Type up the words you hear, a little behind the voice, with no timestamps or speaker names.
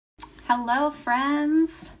Hello,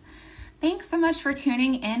 friends. Thanks so much for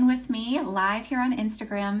tuning in with me live here on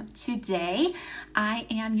Instagram today. I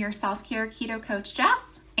am your self-care keto coach,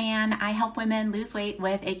 Jess, and I help women lose weight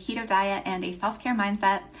with a keto diet and a self-care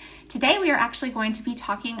mindset. Today, we are actually going to be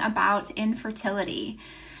talking about infertility.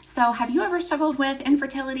 So have you ever struggled with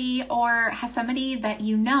infertility, or has somebody that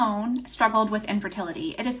you know struggled with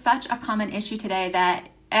infertility? It is such a common issue today that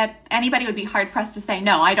anybody would be hard pressed to say,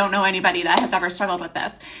 no, I don't know anybody that has ever struggled with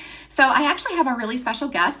this. So I actually have a really special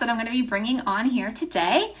guest that I'm going to be bringing on here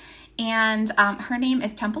today, and her name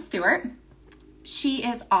is Temple Stewart. She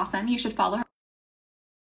is awesome. You should follow her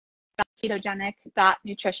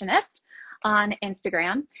ketogenic.nutritionist on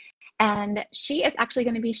Instagram. And she is actually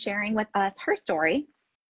going to be sharing with us her story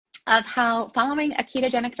of how following a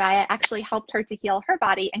ketogenic diet actually helped her to heal her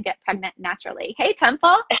body and get pregnant naturally. Hey,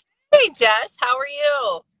 Temple. Hey, Jess, how are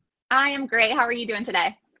you? I am great. How are you doing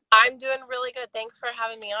today? I'm doing really good. Thanks for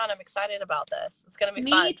having me on. I'm excited about this. It's going to be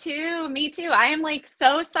Me fun. too. Me too. I am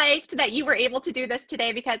so psyched that you were able to do this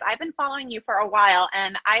today because I've been following you for a while,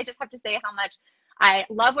 and I just have to say how much I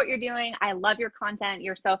love what you're doing. I love your content.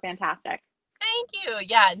 You're so fantastic. Thank you.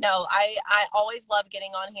 Yeah, no, I always love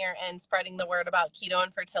getting on here and spreading the word about keto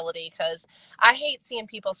and fertility because I hate seeing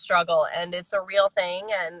people struggle, and it's a real thing,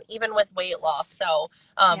 and even with weight loss. So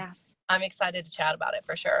Yeah. I'm excited to chat about it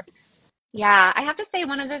for sure. Yeah, I have to say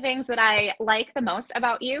one of the things that I like the most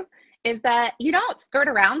about you is that you don't skirt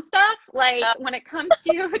around stuff. Like Uh, when it comes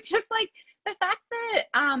to just like the fact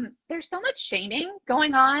that there's so much shaming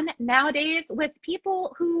going on nowadays with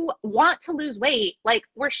people who want to lose weight. Like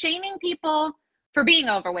we're shaming people for being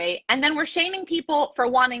overweight, and then we're shaming people for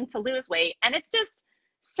wanting to lose weight, and it's just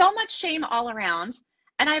so much shame all around.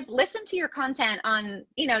 And I've listened to your content on,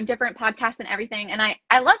 different podcasts and everything, and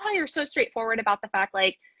I love how you're so straightforward about the fact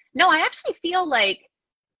like no, I actually feel like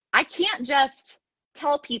I can't just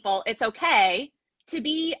tell people it's okay to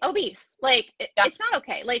be obese. Like, yeah, it's not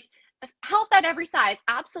okay. Like, health at every size,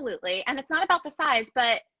 absolutely. And it's not about the size,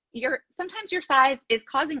 but sometimes your size is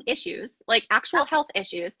causing issues, like actual health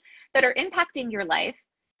issues that are impacting your life.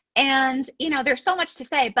 And, there's so much to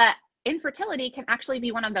say, but infertility can actually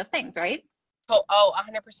be one of those things, right? oh,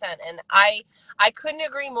 100%. And I couldn't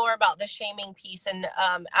agree more about the shaming piece. And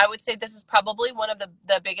I would say this is probably one of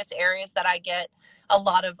the biggest areas that I get a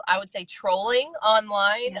lot of, I would say, trolling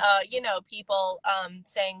online. Yeah. People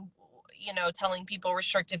saying, telling people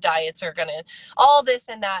restrictive diets are going to all this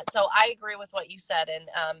and that. So I agree with what you said. And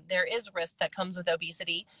there is risk that comes with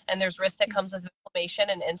obesity, and there's risk that comes with inflammation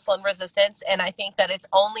and insulin resistance. And I think that it's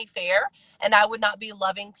only fair, and I would not be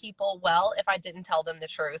loving people well if I didn't tell them the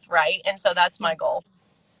truth, right? And so that's Yeah. my goal.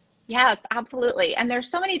 Yes, absolutely. And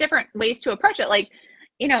there's so many different ways to approach it. Like,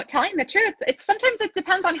 telling the truth, sometimes it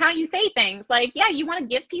depends on how you say things. Like, yeah, you want to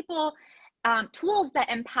give people tools that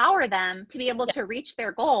empower them to be able Yeah, to reach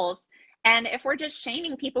their goals. And if we're just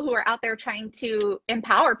shaming people who are out there trying to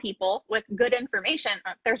empower people with good information,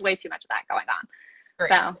 there's way too much of that going on. agree.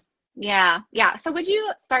 So, yeah, yeah. So, would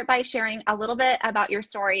you start by sharing a little bit about your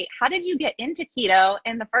story? How did you get into keto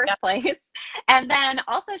in the Yeah. first place? And then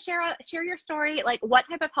also share your story. Like, what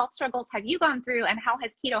type of health struggles have you gone through, and how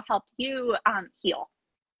has keto helped you heal?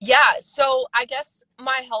 Yeah, so I guess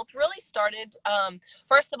my health really started.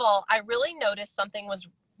 First of all, I really noticed something was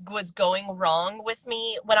going wrong with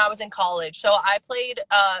me when I was in college. So I played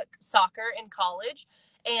soccer in college,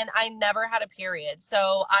 and I never had a period.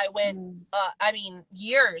 So I went, Mm, I mean,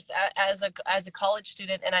 years as a college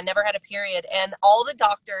student, and I never had a period. And all the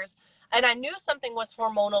doctors, and I knew something was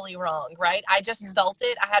hormonally wrong, right? I yeah. just felt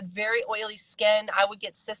it. I had very oily skin. I would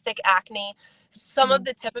get cystic acne, some of Mm,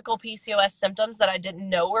 the typical PCOS symptoms that I didn't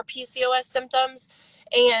know were PCOS symptoms.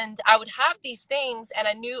 And I would have these things, and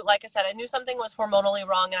I knew, like I said, I knew something was hormonally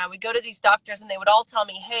wrong. And I would go to these doctors, and they would all tell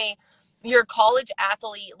me, hey, you're a college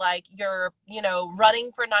athlete, like you're,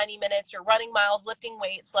 running for 90 minutes, you're running miles, lifting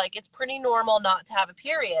weights, like it's pretty normal not to have a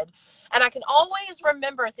period. And I can always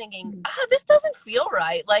remember thinking, mm, this doesn't feel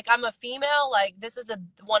right. Like I'm a female, like this is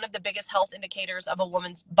one of the biggest health indicators of a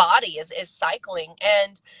woman's body is cycling.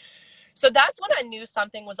 And so that's when I knew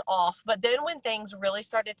something was off. But then when things really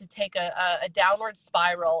started to take a downward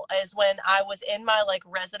spiral is when I was in my like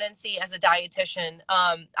residency as a dietitian.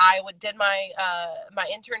 Did my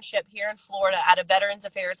internship here in Florida at a Veterans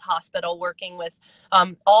Affairs hospital, working with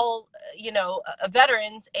all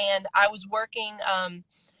veterans, and I was working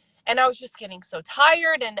and I was just getting so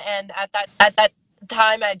tired. And at that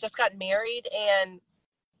time I had just got married and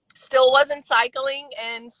still wasn't cycling,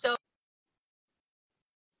 and so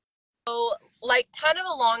like kind of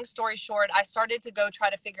a long story short, I started to go try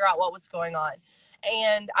to figure out what was going on.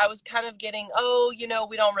 and I was kind of getting, oh,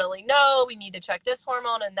 we don't really know. We need to check this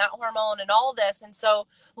hormone and that hormone and all this. And so,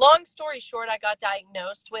 long story short, I got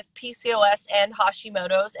diagnosed with PCOS and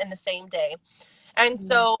Hashimoto's in the same day. And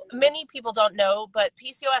so many people don't know, but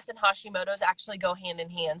PCOS and Hashimoto's actually go hand in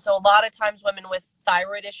hand. So a lot of times women with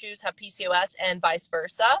thyroid issues have PCOS and vice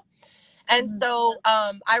versa. And so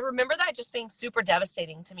I remember that just being super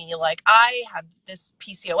devastating to me. Like, I have this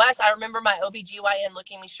PCOS. I remember my OBGYN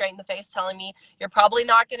looking me straight in the face, telling me, you're probably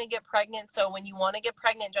not going to get pregnant. So when you want to get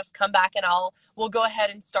pregnant, just come back and we'll go ahead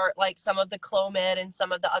and start like some of the Clomid and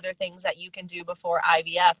some of the other things that you can do before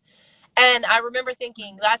IVF. And I remember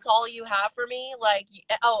thinking, that's all you have for me? Like,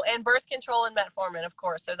 oh, and birth control and metformin, of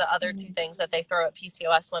course, are the other two things that they throw at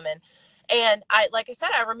PCOS women. And like I said,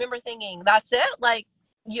 I remember thinking, that's it? Like,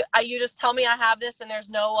 you just tell me I have this and there's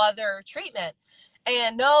no other treatment.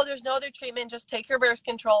 And no, there's no other treatment. Just take your birth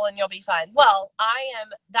control and you'll be fine. Well,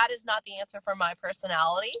 that is not the answer for my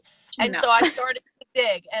personality. And so I started to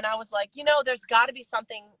dig, and I was like, there's got to be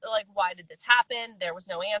something. Like, why did this happen? There was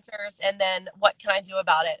no answers. And then what can I do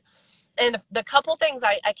about it? And the couple things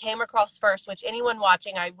I came across first, which anyone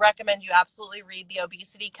watching, I recommend you absolutely read The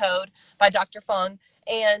Obesity Code by Dr. Fung.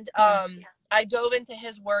 And I dove into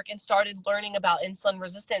his work and started learning about insulin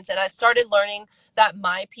resistance. And I started learning that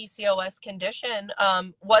my PCOS condition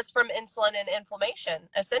was from insulin and inflammation,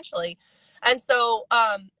 essentially. And so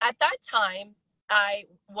at that time, I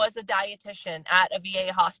was a dietitian at a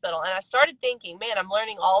VA hospital. And I started thinking, man, I'm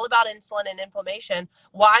learning all about insulin and inflammation.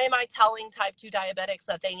 Why am I telling type 2 diabetics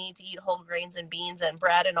that they need to eat whole grains and beans and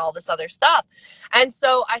bread and all this other stuff? And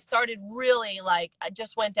so I started really, like, I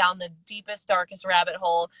just went down the deepest, darkest rabbit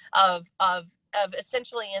hole of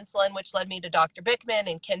essentially insulin, which led me to Dr.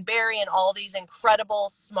 Bickman and Ken Berry and all these incredible,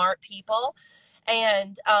 smart people.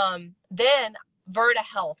 And then Virta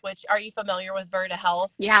Health, which, are you familiar with Virta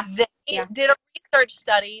Health? Yeah. They did a research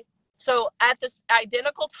study. So at this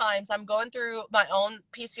identical times, I'm going through my own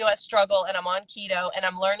PCOS struggle and I'm on keto and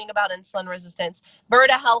I'm learning about insulin resistance.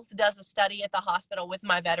 Virta Health does a study at the hospital with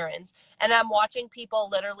my veterans, and I'm watching people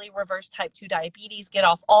literally reverse type 2 diabetes, get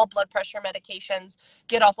off all blood pressure medications,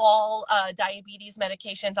 get off all diabetes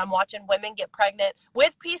medications. I'm watching women get pregnant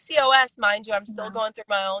with PCOS, mind you. I'm still going through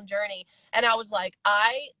my own journey. And I was like,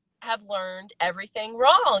 I have learned everything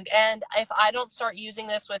wrong. And if I don't start using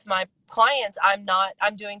this with my clients,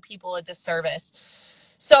 I'm doing people a disservice.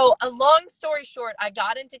 So a long story short, I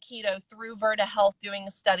got into keto through Virta Health doing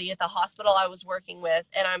a study at the hospital I was working with.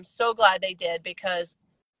 And I'm so glad they did, because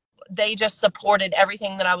they just supported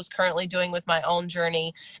everything that I was currently doing with my own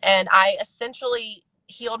journey. And I essentially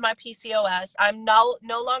healed my PCOS. I'm no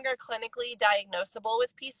longer clinically diagnosable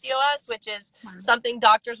with PCOS, which is something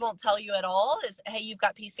doctors won't tell you at all, is, hey, you've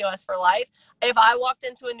got PCOS for life. If I walked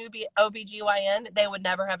into a new OBGYN, they would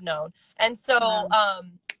never have known. And so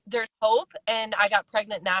there's hope, and I got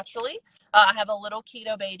pregnant naturally. I have a little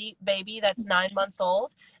keto baby that's 9 months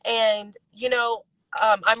old. And,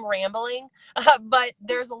 I'm rambling, but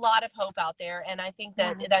there's a lot of hope out there. And I think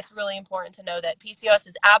that that's really important to know, that PCOS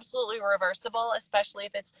is absolutely reversible, especially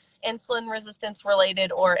if it's insulin resistance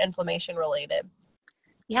related or inflammation related.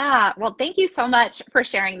 Yeah. Well, thank you so much for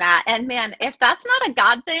sharing that. And man, if that's not a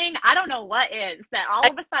God thing, I don't know what is, that all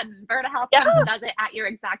of a sudden Virta Health comes and does it at your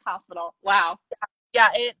exact hospital. Wow. Yeah,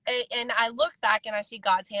 and I look back and I see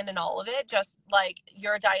God's hand in all of it. Just like,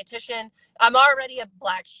 you're a dietitian. I'm already a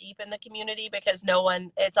black sheep in the community, because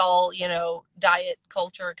it's all, diet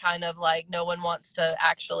culture, kind of like, no one wants to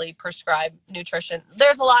actually prescribe nutrition.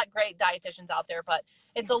 There's a lot of great dietitians out there, but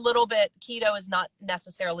it's a little bit, keto is not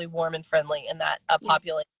necessarily warm and friendly in that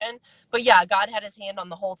population. But yeah, God had his hand on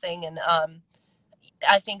the whole thing. And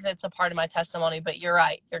I think that's a part of my testimony, but you're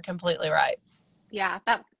right. You're completely right. Yeah,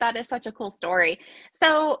 that is such a cool story.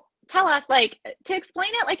 So tell us, like, to explain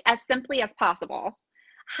it like as simply as possible,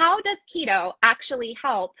 how does keto actually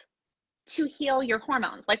help to heal your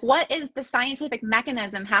hormones? Like, what is the scientific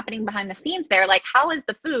mechanism happening behind the scenes there? Like, how is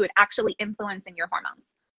the food actually influencing your hormones?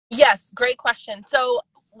 Yes, great question. So,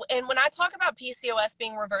 and when I talk about PCOS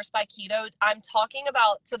being reversed by keto, I'm talking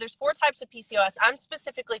about, so there's 4 types of PCOS. I'm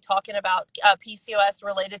specifically talking about PCOS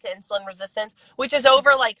related to insulin resistance, which is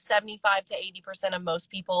over like 75 to 80% of most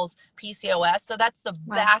people's PCOS. So that's the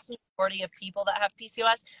vast majority of people that have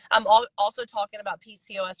PCOS. I'm also talking about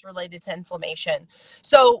PCOS related to inflammation.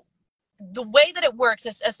 So the way that it works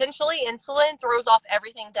is essentially insulin throws off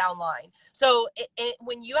everything downline. So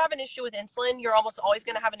when you have an issue with insulin, you're almost always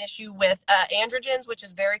going to have an issue with androgens, which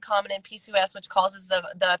is very common in PCOS, which causes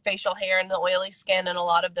the facial hair and the oily skin and a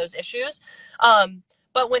lot of those issues.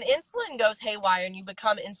 But when insulin goes haywire and you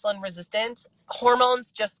become insulin resistant,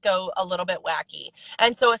 hormones just go a little bit wacky.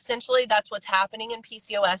 And so essentially that's what's happening in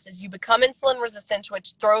PCOS is you become insulin resistant,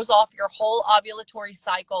 which throws off your whole ovulatory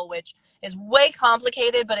cycle, which is way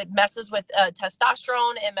complicated, but it messes with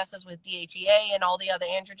testosterone, it messes with DHEA and all the other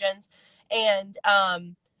androgens. And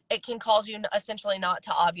it can cause you essentially not to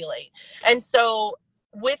ovulate. And so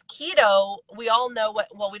with keto, we all know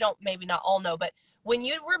we don't, maybe not all know, but when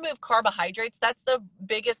you remove carbohydrates, that's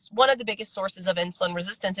one of the biggest sources of insulin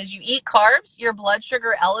resistance is you eat carbs, your blood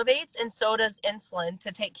sugar elevates, and so does insulin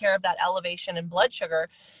to take care of that elevation in blood sugar.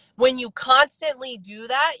 When you constantly do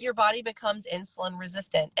that, your body becomes insulin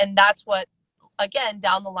resistant. And that's what, again,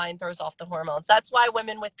 down the line throws off the hormones. That's why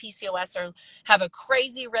women with PCOS have a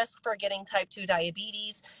crazy risk for getting type 2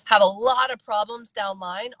 diabetes, have a lot of problems down the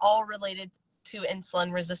line, all related to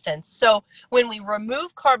insulin resistance. So when we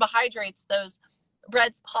remove carbohydrates, those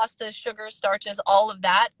breads, pastas, sugars, starches, all of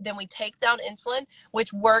that, then we take down insulin,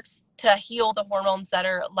 which works to heal the hormones that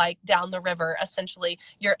are like down the river. Essentially,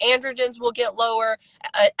 your androgens will get lower,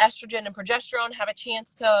 estrogen and progesterone have a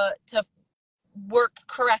chance to work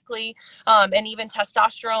correctly, and even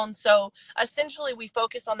testosterone. So essentially we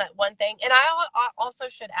focus on that one thing. And I also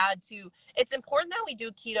should add too, it's important that we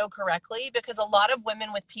do keto correctly because a lot of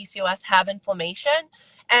women with PCOS have inflammation.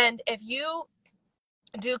 And if you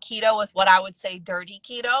do keto with what I would say dirty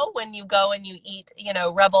keto, when you go and you eat,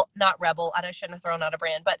 not Rebel, I shouldn't have thrown out a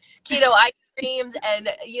brand, but keto ice creams and,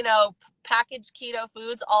 packaged keto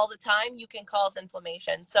foods all the time, you can cause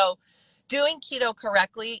inflammation. So doing keto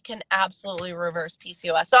correctly can absolutely reverse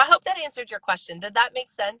PCOS. So I hope that answered your question. Did that make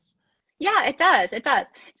sense? Yeah, it does. It does.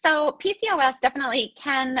 So PCOS definitely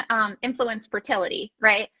can influence fertility,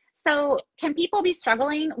 right? So can people be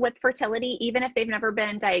struggling with fertility even if they've never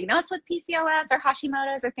been diagnosed with PCOS or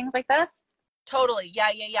Hashimoto's or things like this? Totally.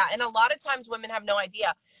 Yeah. And a lot of times women have no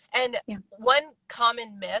idea. And Yeah. one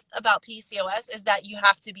common myth about PCOS is that you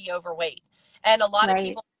have to be overweight. And a lot of Right.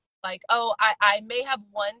 people like, oh, I may have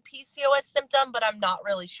one PCOS symptom, but I'm not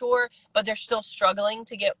really sure, but they're still struggling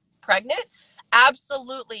to get pregnant.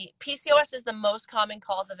 Absolutely. PCOS is the most common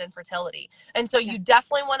cause of infertility. And so Yeah. you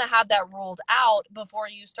definitely want to have that ruled out before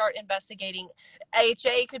you start investigating.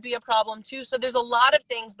 AHA could be a problem too. So there's a lot of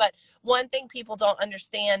things, but one thing people don't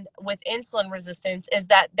understand with insulin resistance is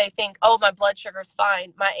that they think, oh, my blood sugar's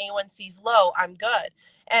fine, my A1C is low, I'm good.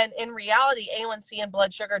 And in reality, A1C and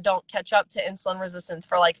blood sugar don't catch up to insulin resistance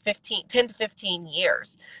for like 10 to 15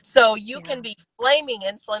 years. So you Yeah. can be flaming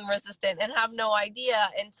insulin resistant and have no idea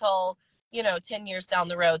until 10 years down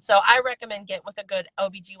the road. So I recommend get with a good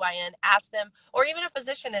OBGYN, ask them, or even a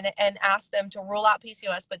physician and ask them to rule out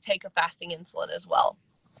PCOS, but take a fasting insulin as well.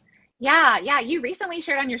 Yeah, yeah. You recently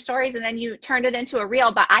shared on your stories and then you turned it into a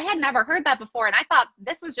reel, but I had never heard that before. And I thought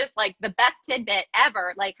this was just like the best tidbit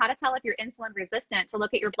ever, like how to tell if you're insulin resistant to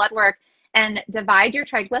look at your blood work and divide your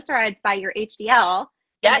triglycerides by your HDL.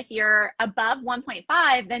 And if Yes. you're above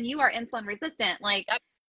 1.5, then you are insulin resistant, like Yep.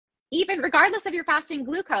 even regardless of your fasting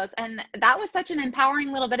glucose. And that was such an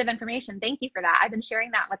empowering little bit of information. Thank you for that. I've been sharing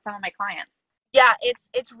that with some of my clients. Yeah,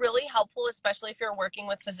 it's really helpful, especially if you're working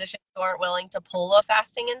with physicians who aren't willing to pull a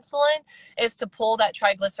fasting insulin, is to pull that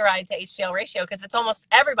triglyceride to HDL ratio because it's almost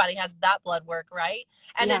everybody has that blood work, right?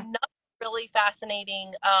 And Yeah. another really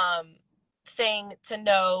fascinating thing to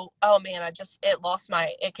know, oh man,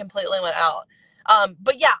 it completely went out.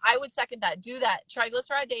 But yeah, I would second that. Do that.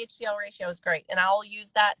 Triglyceride to HDL ratio is great, and I'll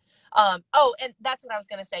use that. And that's what I was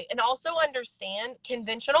going to say. And also understand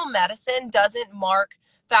conventional medicine doesn't mark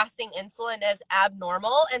fasting insulin as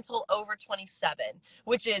abnormal until over 27,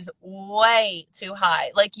 which is way too high.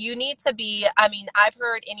 Like you need to be, I've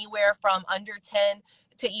heard anywhere from under 10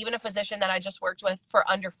 to even a physician that I just worked with for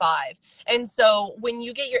under 5. And so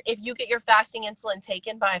if you get your fasting insulin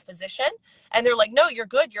taken by a physician and they're like, no, you're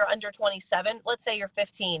good, you're under 27, let's say you're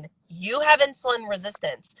 15, you have insulin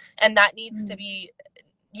resistance. And that needs to Mm. be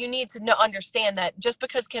you need to understand that just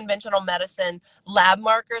because conventional medicine lab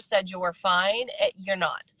markers said you were fine, you're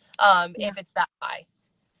not, Yeah. if it's that high.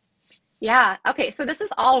 Yeah. Okay. So this is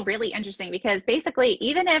all really interesting because basically,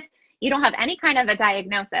 even if you don't have any kind of a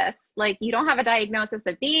diagnosis, like you don't have a diagnosis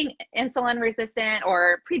of being insulin resistant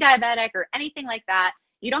or pre-diabetic or anything like that,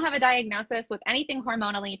 you don't have a diagnosis with anything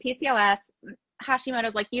hormonally, PCOS,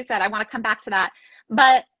 Hashimoto's, like you said, I want to come back to that.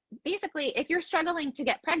 But basically, if you're struggling to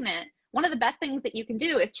get pregnant, one of the best things that you can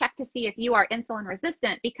do is check to see if you are insulin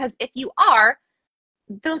resistant, because if you are,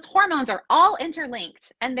 those hormones are all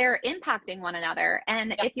interlinked and they're impacting one another.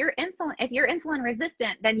 And Yeah. if you're insulin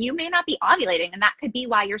resistant, then you may not be ovulating, and that could be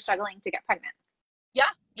why you're struggling to get pregnant. Yeah,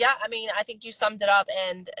 Yeah, I mean, I think you summed it up.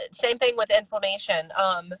 And same thing with inflammation,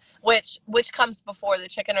 which comes before the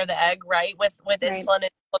chicken or the egg, right? With Right. insulin and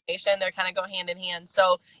inflammation, they're kind of go hand in hand.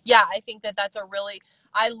 So yeah, I think that that's a really,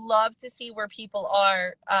 I love to see where people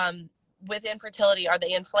are with infertility. Are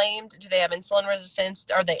they inflamed? Do they have insulin resistance?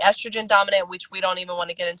 Are they estrogen dominant? Which we don't even want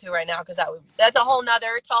to get into right now because that's a whole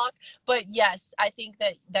nother talk. But yes, I think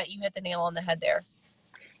that you hit the nail on the head there.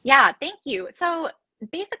 Yeah, thank you. So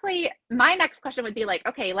basically, my next question would be like,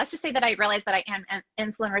 okay, let's just say that I realize that I am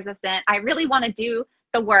insulin resistant. I really want to do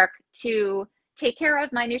the work to take care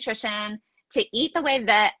of my nutrition, to eat the way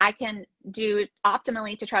that I can do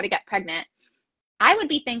optimally to try to get pregnant. I would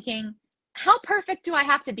be thinking, how perfect do I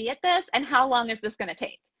have to be at this? And how long is this going to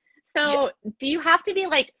take? Yeah. So, do you have to be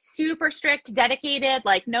like super strict, dedicated,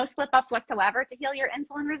 like no slip ups whatsoever to heal your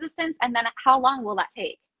insulin resistance? And then how long will that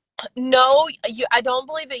take? No, I don't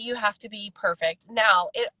believe that you have to be perfect. Now,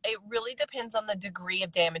 it really depends on the degree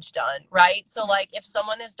of damage done, right? So, like, if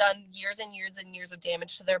someone has done years and years and years of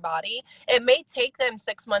damage to their body, it may take them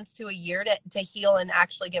 6 months to a year to heal and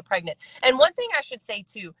actually get pregnant. And one thing I should say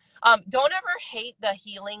too, don't ever hate the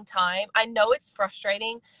healing time. I know it's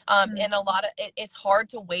frustrating, Mm, and a lot of it's hard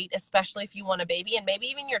to wait, especially if you want a baby, and maybe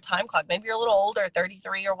even your time clock. Maybe you're a little older,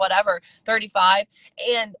 33 or whatever, 35,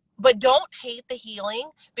 and but don't hate the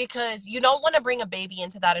healing because you don't want to bring a baby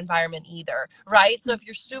into that environment either, right? So mm, if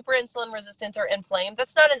you're super insulin resistant or inflamed,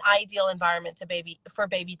 that's not an ideal environment for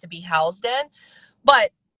baby to be housed in.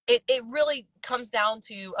 But it really comes down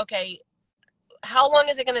to, okay, how long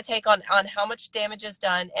is it going to take on how much damage is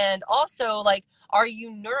done, and also, like, are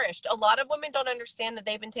you nourished? A lot of women don't understand that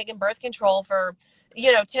they've been taking birth control for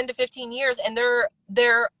 10 to 15 years, and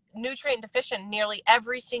they're nutrient deficient nearly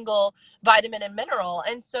every single vitamin and mineral.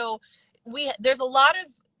 And so there's a lot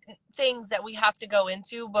of things that we have to go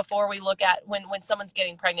into before we look at when someone's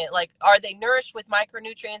getting pregnant. Like, are they nourished with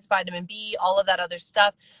micronutrients, vitamin B, all of that other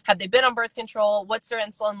stuff? Have they been on birth control? What's their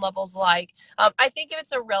insulin levels like? I think if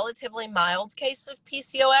it's a relatively mild case of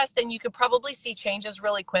PCOS, then you could probably see changes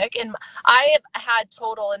really quick. And I have had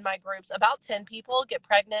total in my groups about 10 people get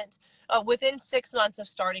pregnant within 6 months of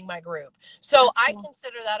starting my group. So that's I cool.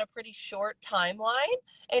 consider that a pretty short timeline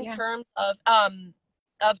in Yeah. terms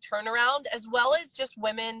of turnaround, as well as just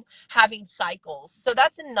women having cycles. So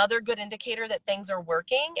that's another good indicator that things are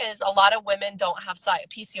working. Is a lot of women don't have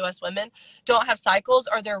PCOS women don't have cycles,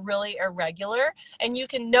 or they're really irregular. And you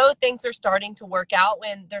can know things are starting to work out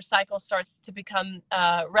when their cycle starts to become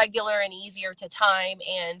regular and easier to time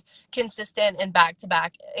and consistent and back to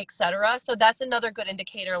back, etc. So that's another good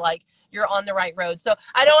indicator, like, you're on the right road. So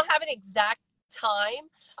I don't have an exact time.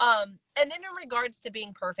 And then in regards to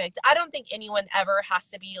being perfect, I don't think anyone ever has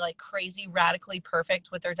to be like crazy radically perfect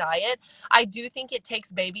with their diet. I do think it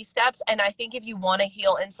takes baby steps. And I think if you want to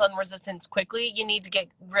heal insulin resistance quickly, you need to get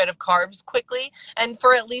rid of carbs quickly and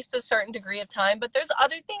for at least a certain degree of time. But there's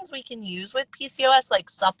other things we can use with PCOS, like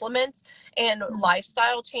supplements and Mm.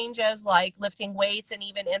 lifestyle changes, like lifting weights and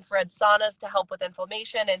even infrared saunas to help with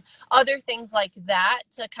inflammation and other things like that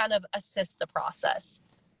to kind of assist the process.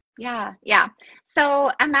 Yeah, yeah.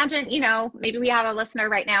 So imagine, maybe we have a listener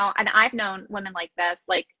right now, and I've known women like this,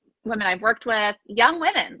 like women I've worked with, young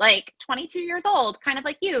women, like 22 years old, kind of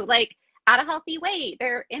like you, like at a healthy weight.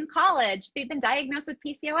 They're in college, they've been diagnosed with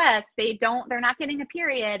PCOS, they're not getting a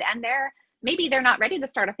period, and maybe they're not ready to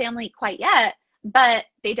start a family quite yet, but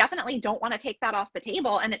they definitely don't want to take that off the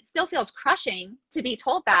table. And it still feels crushing to be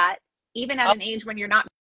told that, even at an age when you're not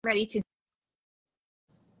ready to.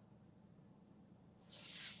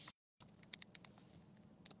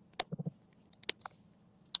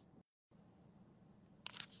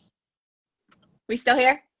 We still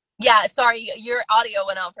here? Yeah, sorry, your audio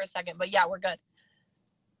went out for a second, but yeah, we're good.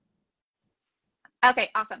 Okay,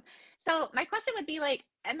 awesome. So my question would be like,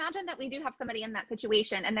 imagine that we do have somebody in that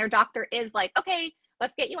situation and their doctor is like, okay,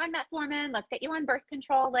 let's get you on metformin, let's get you on birth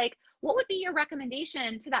control. Like, what would be your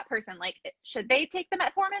recommendation to that person? Like, should they take the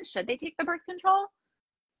metformin? Should they take the birth control?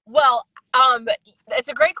 Well, it's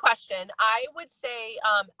a great question. I would say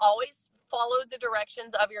always follow the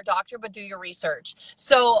directions of your doctor, but do your research.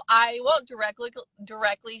 So I won't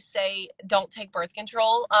directly say don't take birth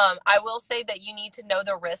control. I will say that you need to know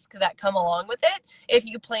the risk that come along with it if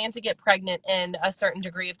you plan to get pregnant in a certain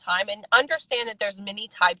degree of time, and understand that there's many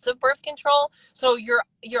types of birth control. So your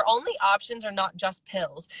only options are not just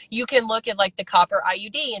pills. You can look at like the copper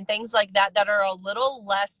IUD and things like that that are a little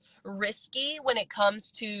less risky when it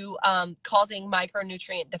comes to causing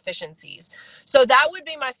micronutrient deficiencies. So that would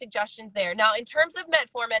be my suggestions there. Now, in terms of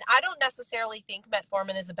metformin, I don't necessarily think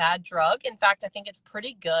metformin is a bad drug. In fact, I think it's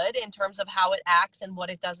pretty good in terms of how it acts and what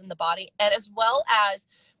it does in the body, and as well as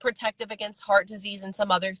protective against heart disease and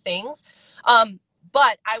some other things.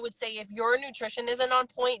 But I would say if your nutrition isn't on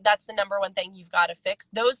point, that's the number one thing you've got to fix.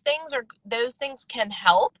 Those things can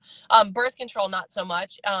help. Birth control, not so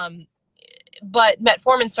much. But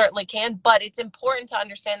metformin certainly can, but it's important to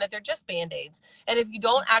understand that they're just band-aids. And if you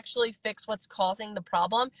don't actually fix what's causing the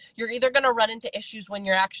problem, you're either going to run into issues when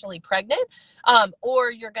you're actually pregnant,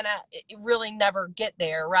 or you're going to really never get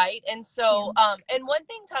there, right? And so, and one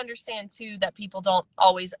thing to understand too that people don't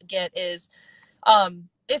always get is,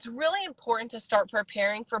 it's really important to start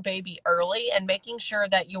preparing for baby early and making sure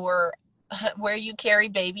that your where you carry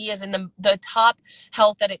baby is in the top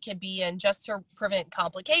health that it can be in, just to prevent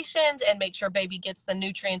complications and make sure baby gets the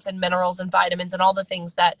nutrients and minerals and vitamins and all the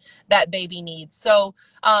things that baby needs. So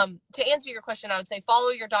to answer your question, I would say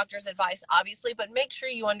follow your doctor's advice, obviously, but make sure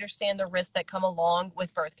you understand the risks that come along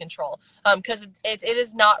with birth control, because it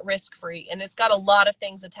is not risk-free, and it's got a lot of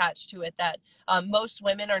things attached to it that most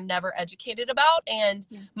women are never educated about, and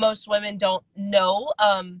most women don't know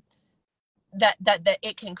that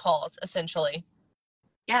it can cause, essentially.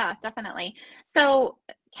 Yeah, definitely. So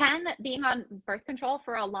can being on birth control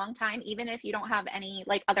for a long time, even if you don't have any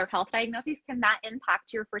like other health diagnoses, can that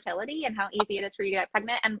impact your fertility and how easy it is for you to get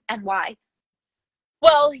pregnant, and why?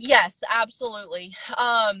 Well, yes, absolutely.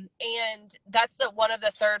 And that's one of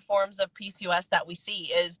the third forms of PCOS that we see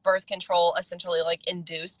is birth control, essentially like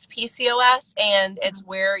induced PCOS. And it's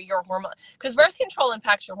where your hormone, because birth control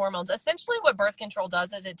impacts your hormones. Essentially what birth control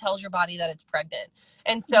does is it tells your body that it's pregnant.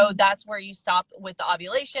 And so that's where you stop with the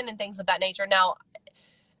ovulation and things of that nature. Now,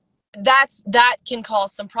 that can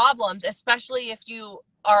cause some problems, especially if you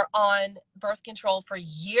are on birth control for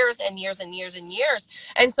years and years and years and years.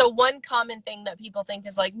 And so one common thing that people think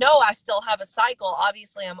is like, no, I still have a cycle.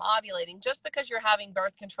 Obviously, I'm ovulating. Just because you're having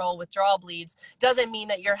birth control withdrawal bleeds doesn't mean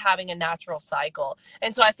that you're having a natural cycle.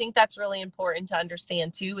 And so I think that's really important to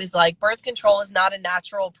understand too, is like birth control is not a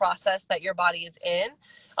natural process that your body is in.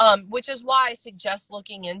 Which is why I suggest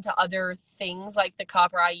looking into other things like the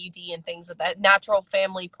copper IUD and things of that. Natural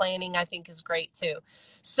family planning, I think, is great too.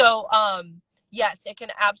 So, yes, it can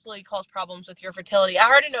absolutely cause problems with your fertility. I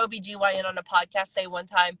heard an OBGYN on a podcast say one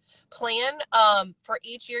time, plan for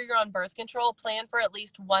each year you're on birth control, plan for at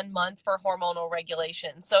least 1 month for hormonal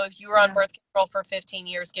regulation. So if you were on birth control for 15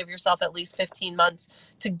 years, give yourself at least 15 months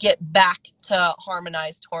to get back to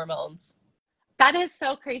harmonized hormones. That is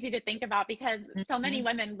so crazy to think about because so many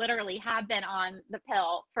women literally have been on the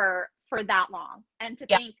pill for that long. And to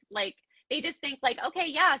think like they just think like, okay,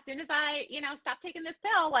 yeah, as soon as I, stop taking this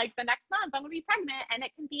pill, like the next month I'm gonna be pregnant, and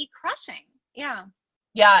it can be crushing. Yeah.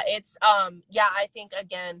 Yeah, it's I think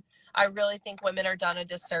again, I really think women are done a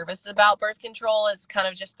disservice about birth control. It's kind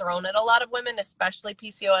of just thrown at a lot of women, especially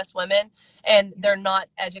PCOS women, and they're not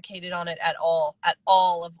educated on it at all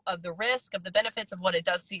of the risk, of the benefits, of what it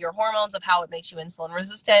does to your hormones, of how it makes you insulin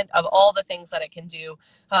resistant, of all the things that it can do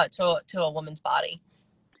to a woman's body.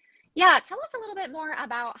 Yeah, tell us a little bit more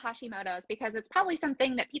about Hashimoto's, because it's probably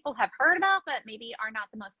something that people have heard about but maybe are not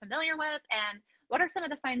the most familiar with. And what are some of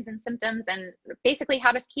the signs and symptoms, and basically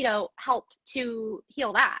how does keto help to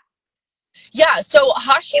heal that? Yeah, so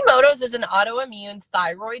Hashimoto's is an autoimmune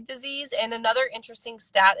thyroid disease, and another interesting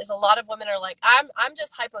stat is a lot of women are like, I'm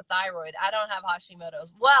just hypothyroid. I don't have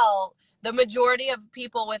Hashimoto's. Well, the majority of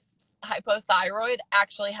people with hypothyroid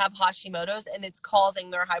actually have Hashimoto's, and it's causing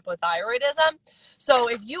their hypothyroidism. So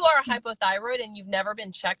if you are hypothyroid and you've never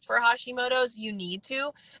been checked for Hashimoto's, you need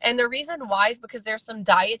to. And the reason why is because there's some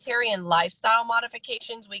dietary and lifestyle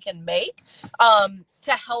modifications we can make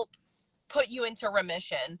to help put you into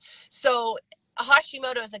remission. So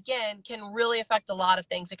Hashimoto's, again, can really affect a lot of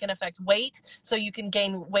things. It can affect weight, so you can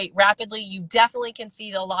gain weight rapidly. You definitely can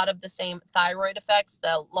see a lot of the same thyroid effects,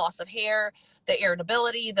 the loss of hair, the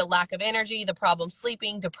irritability, the lack of energy, the problem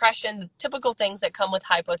sleeping, depression, the typical things that come with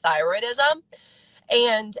hypothyroidism.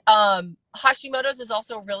 And Hashimoto's is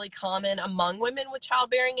also really common among women with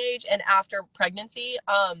childbearing age and after pregnancy.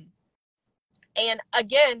 And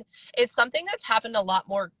again, it's something that's happened a lot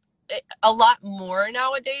more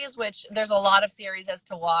nowadays, which there's a lot of theories as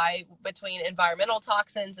to why, between environmental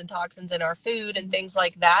toxins and toxins in our food and things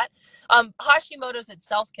like that. Hashimoto's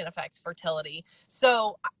itself can affect fertility.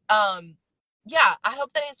 So, yeah, I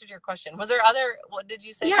hope that answered your question. Was there what did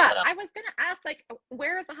you say? Yeah, Something else? I was going to ask, like,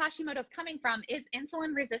 where is the Hashimoto's coming from? Is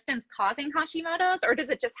insulin resistance causing Hashimoto's, or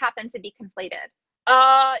does it just happen to be conflated?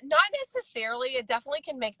 Not necessarily. It definitely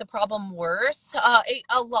can make the problem worse.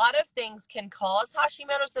 A lot of things can cause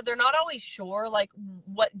Hashimoto, so they're not always sure, like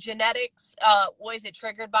what genetics, was it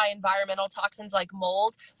triggered by environmental toxins like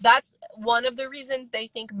mold? That's one of the reasons they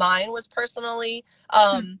think mine was personally,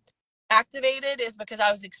 activated, is because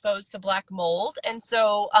I was exposed to black mold. And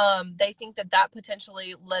so, they think that that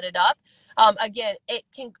potentially lit it up. Again, it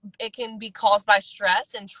can be caused by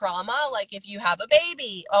stress and trauma, like if you have a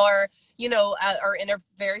baby, or are in a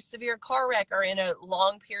very severe car wreck, or in a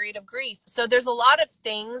long period of grief. So there's a lot of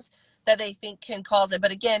things that they think can cause it. But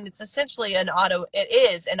again, it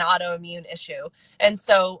is an autoimmune issue. And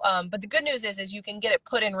so, but the good news is you can get it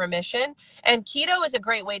put in remission. And keto is a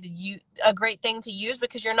great way to a great thing to use,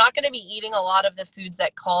 because you're not going to be eating a lot of the foods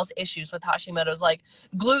that cause issues with Hashimoto's. Like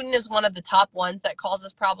gluten is one of the top ones that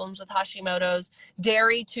causes problems with Hashimoto's.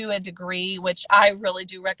 Dairy to a degree, which I really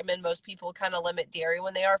do recommend most people kind of limit dairy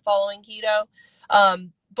when they are following keto.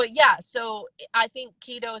 But yeah, so I think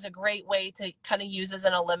keto is a great way to kind of use as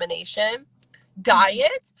an elimination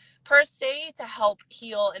diet per se, to help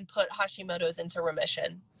heal and put Hashimoto's into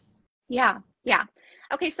remission. Yeah, yeah.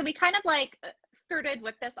 Okay, so we kind of like skirted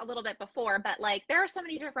with this a little bit before, but like there are so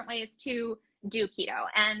many different ways to do keto.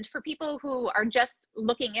 And for people who are just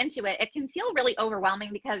looking into it, it can feel really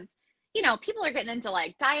overwhelming because, people are getting into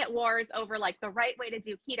like diet wars over like the right way to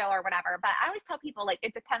do keto or whatever. But I always tell people like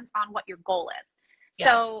it depends on what your goal is.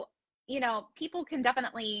 Yeah. So, people can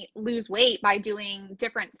definitely lose weight by doing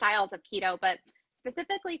different styles of keto, but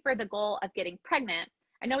specifically for the goal of getting pregnant,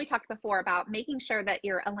 I know we talked before about making sure that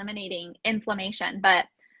you're eliminating inflammation, but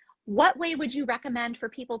what way would you recommend for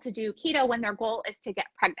people to do keto when their goal is to get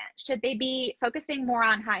pregnant? Should they be focusing more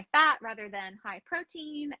on high fat rather than high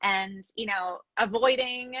protein and,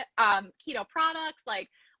 avoiding keto products? Like,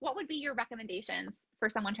 what would be your recommendations for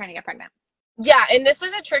someone trying to get pregnant? Yeah, and this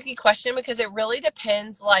is a tricky question because it really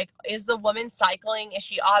depends. Like, is the woman cycling? Is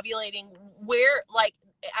she ovulating? Where, like,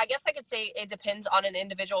 I guess I could say it depends on an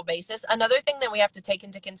individual basis. Another thing that we have to take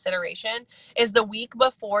into consideration is the week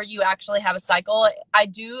before you actually have a cycle. I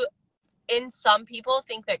do, in some people,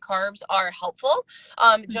 think that carbs are helpful,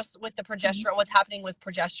 just with the progesterone, what's happening with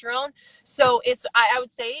progesterone. So I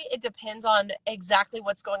would say it depends on exactly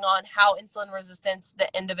what's going on, how insulin resistant the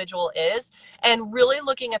individual is, and really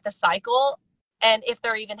looking at the cycle, and if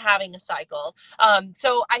they're even having a cycle.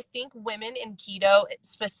 So I think women in keto,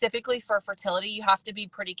 specifically for fertility, you have to be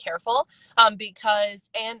pretty careful,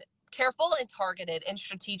 and careful and targeted and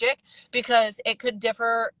strategic, because it could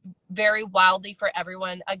differ very wildly for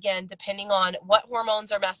everyone. Again, depending on what hormones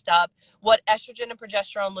are messed up, what estrogen and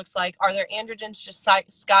progesterone looks like, are their androgens just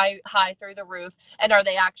sky high through the roof, and are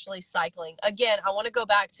they actually cycling? Again, I want to go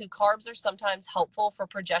back to carbs are sometimes helpful for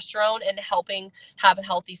progesterone and helping have a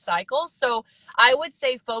healthy cycle. So I would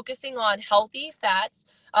say focusing on healthy fats.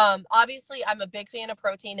 Obviously, I'm a big fan of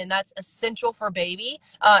protein, and that's essential for baby,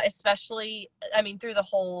 especially, I mean, through the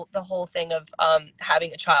whole thing of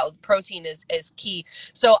having a child. Protein is key.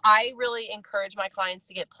 So I really encourage my clients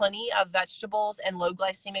to get plenty of vegetables and low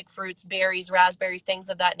glycemic fruits, berries, raspberries, things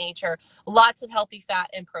of that nature. Lots of healthy fat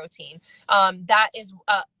and protein. That is,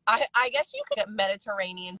 I guess you could get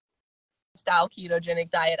Mediterranean style ketogenic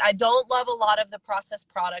diet. I don't love a lot of the processed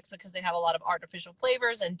products because they have a lot of artificial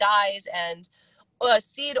flavors and dyes and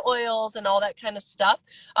seed oils and all that kind of stuff.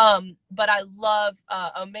 But I love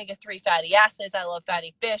omega-3 fatty acids. I love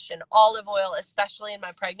fatty fish and olive oil, especially in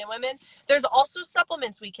my pregnant women. There's also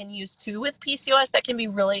supplements we can use too with PCOS that can be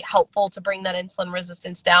really helpful to bring that insulin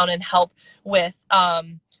resistance down and help with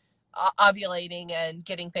ovulating and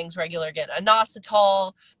getting things regular again.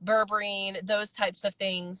 Inositol, berberine, those types of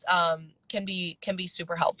things can be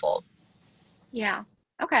super helpful. Yeah.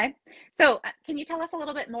 Okay. So, can you tell us a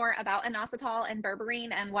little bit more about inositol and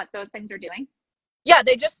berberine and what those things are doing? Yeah,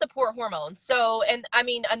 they just support hormones. So, and I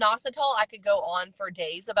mean, inositol, I could go on for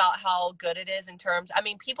days about how good it is in terms, I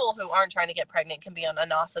mean, people who aren't trying to get pregnant can be on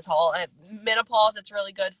inositol. And menopause, it's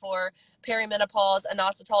really good for perimenopause.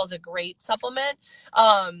 Inositol is a great supplement.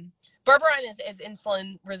 Berberine is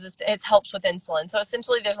insulin resistant. It helps with insulin. So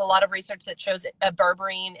essentially, there's a lot of research that shows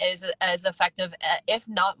berberine is as effective, if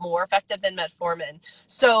not more effective, than metformin.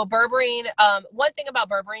 So berberine, one thing about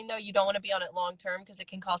berberine though, you don't want to be on it long term because it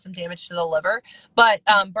can cause some damage to the liver. But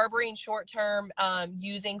berberine short term,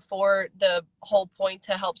 using for the whole point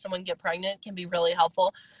to help someone get pregnant, can be really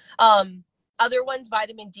helpful. Other ones,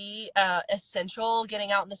 vitamin D, essential,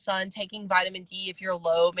 getting out in the sun, taking vitamin D if you're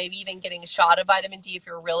low, maybe even getting a shot of vitamin D if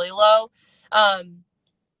you're really low.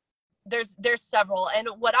 there's several, and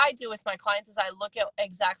what I do with my clients is I look at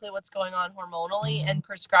exactly what's going on hormonally and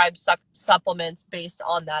prescribe supplements based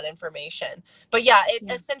on that information. But yeah, it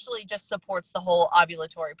Yeah. essentially just supports the whole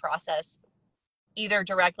ovulatory process, either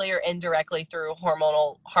directly or indirectly through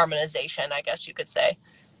hormonal harmonization, I guess you could say.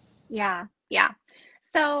 Yeah. Yeah.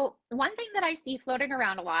 So one thing that I see floating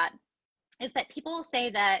around a lot is that people will say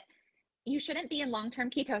that you shouldn't be in long-term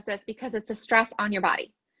ketosis because it's a stress on your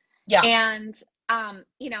body. Yeah. And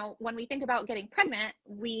when we think about getting pregnant,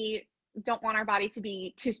 we don't want our body to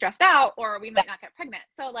be too stressed out or we Yeah. might not get pregnant.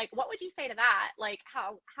 So like what would you say to that? Like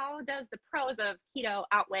how does the pros of keto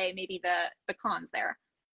outweigh maybe the cons there?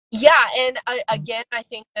 Yeah, and again, I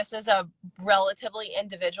think this is a relatively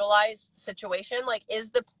individualized situation. Like,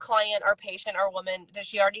 is the client or patient or woman, does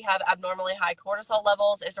she already have abnormally high cortisol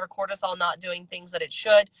levels? Is her cortisol not doing things that it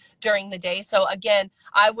should during the day? So again,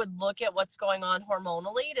 I would look at what's going on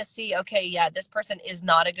hormonally to see, okay, yeah, this person is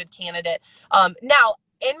not a good candidate. Now,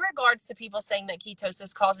 in regards to people saying that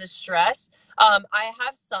ketosis causes stress, I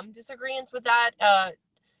have some disagreements with that.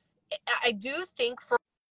 I do think for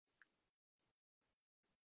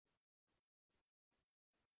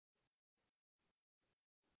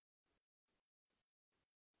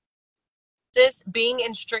being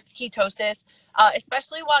in strict ketosis,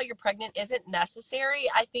 especially while you're pregnant, isn't necessary.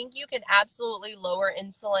 I think you can absolutely lower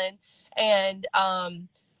insulin and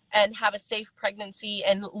have a safe pregnancy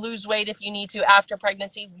and lose weight if you need to after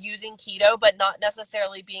pregnancy using keto, but not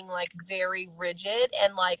necessarily being like very rigid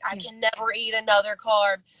and like I Yeah. can never eat another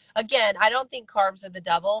carb. Again, I don't think carbs are the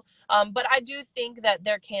devil, but I do think that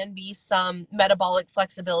there can be some metabolic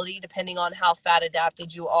flexibility depending on how fat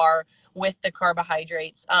adapted you are with the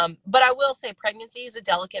carbohydrates. But I will say pregnancy is a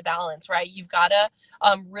delicate balance, right? You've got to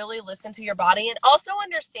really listen to your body and also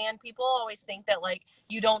understand people always think that like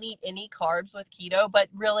you don't eat any carbs with keto, but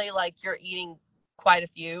really like you're eating quite a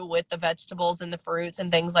few with the vegetables and the fruits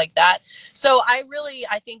and things like that. So I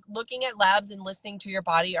think looking at labs and listening to your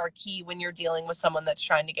body are key when you're dealing with someone that's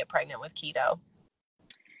trying to get pregnant with keto.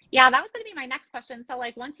 Yeah, that was going to be my next question. So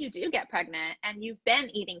like once you do get pregnant and you've been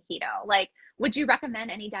eating keto, like would you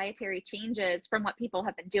recommend any dietary changes from what people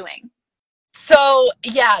have been doing? So,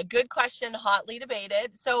 yeah, good question, hotly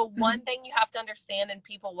debated. So, one Mhm. thing you have to understand in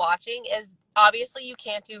people watching is obviously you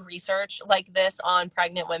can't do research like this on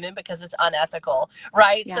pregnant women because it's unethical,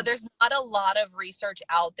 right? So, Yeah. there's not a lot of research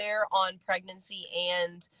out there on pregnancy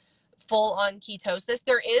and full on ketosis.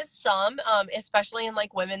 There is some, especially in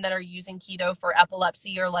like women that are using keto for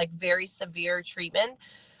epilepsy or like very severe treatment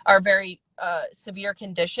or very severe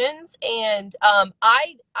conditions. And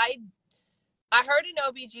I heard an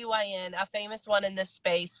OBGYN, a famous one in this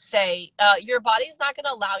space, say your body's not going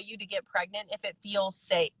to allow you to get pregnant if it feels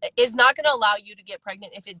safe. Is not going to allow you to get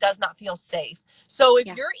pregnant if it does not feel safe. So if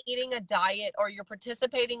Yeah. you're eating a diet or you're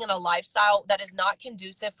participating in a lifestyle that is not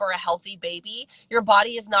conducive for a healthy baby, your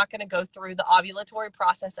body is not going to go through the ovulatory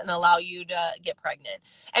process and allow you to get pregnant.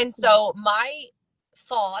 And Yeah. so my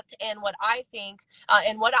thought and what I think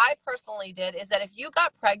and what I personally did is that if you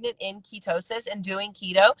got pregnant in ketosis and doing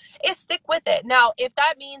keto, is stick with it. Now, if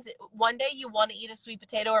that means one day you want to eat a sweet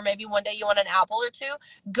potato or maybe one day you want an apple or two,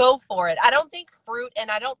 go for it. I don't think fruit and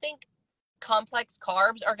I don't think complex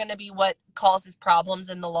carbs are going to be what causes problems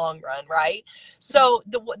in the long run, right? Yeah. So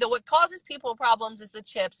the what causes people problems is the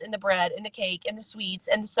chips and the bread and the cake and the sweets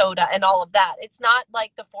and the soda and all of that. It's not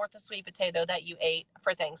like the fourth of sweet potato that you ate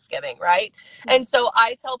for Thanksgiving, right? Yeah. And so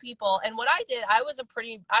I tell people, and what I did, I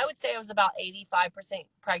would say I was about 85%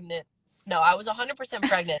 pregnant. No, I was 100%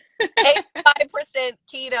 pregnant. 85%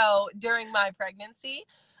 keto during my pregnancy.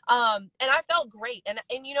 And I felt great. And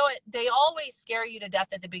you know what? They always scare you to death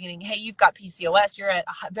at the beginning. Hey, you've got PCOS. You're at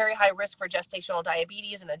a very high risk for gestational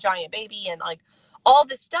diabetes and a giant baby and like all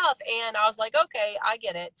this stuff. And I was like, okay, I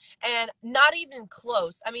get it. And not even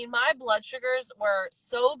close. I mean, my blood sugars were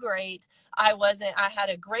so great. I had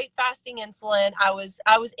a great fasting insulin. I was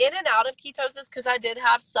in and out of ketosis because I did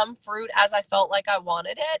have some fruit as I felt like I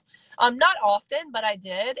wanted it. Not often, but I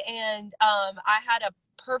did. And I had a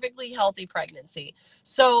perfectly healthy pregnancy.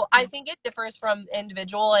 So I Yeah. think it differs from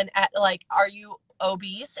individual and like, are you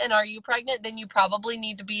obese and are you pregnant? Then you probably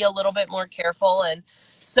need to be a little bit more careful. And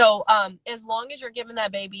so as long as you're giving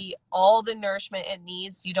that baby all the nourishment it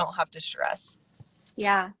needs, you don't have to stress.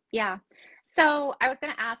 Yeah. Yeah. So I was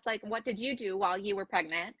going to ask, like, what did you do while you were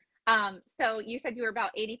pregnant? So you said you were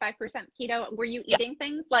about 85% keto. Were you Yeah. eating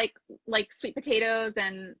things like sweet potatoes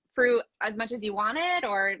and fruit as much as you wanted,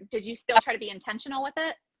 or did you still try to be intentional with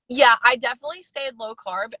it? Yeah, I definitely stayed low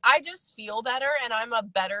carb. I just feel better and I'm a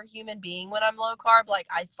better human being when I'm low carb. Like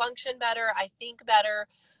I function better, I think better.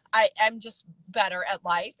 am just better at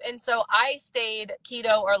life. And so I stayed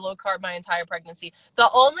keto or low carb my entire pregnancy. The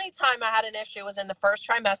only time I had an issue was in the first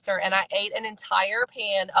trimester, and I ate an entire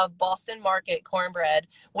pan of Boston Market cornbread,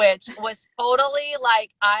 which was totally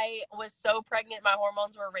like, I was so pregnant, my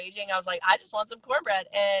hormones were raging. I was like, I just want some cornbread.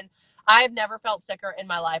 And I've never felt sicker in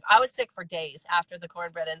my life. I was sick for days after the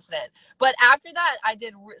cornbread incident. But after that, I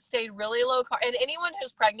stayed really low carb. And anyone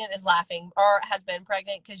who's pregnant is laughing or has been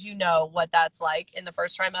pregnant, because you know what that's like in the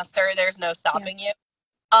first trimester. There's no Yeah. stopping you.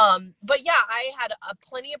 But yeah, I had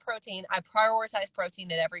plenty of protein. I prioritized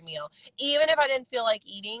protein at every meal. Even if I didn't feel like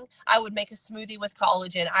eating, I would make a smoothie with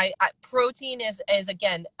collagen. Protein is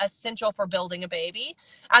again essential for building a baby.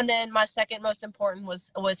 And then my second most important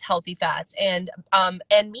was healthy fats and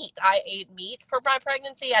meat. I ate meat for my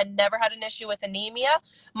pregnancy. I never had an issue with anemia.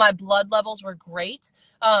 My blood levels were great.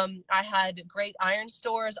 I had great iron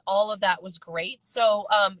stores. All of that was great. So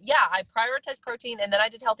yeah, I prioritized protein, and then I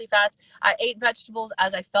did healthy fats. I ate vegetables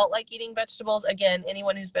as I felt like eating vegetables. Again,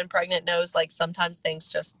 anyone who's been pregnant knows, like, sometimes things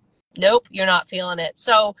just, nope, you're not feeling it.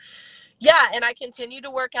 So yeah, and I continued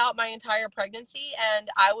to work out my entire pregnancy, and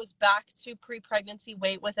I was back to pre-pregnancy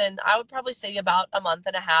weight within, I would probably say, about a month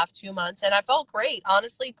and a half, 2 months. And I felt great.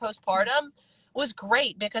 Honestly, postpartum was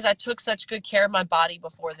great because I took such good care of my body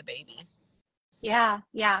before the baby. Yeah,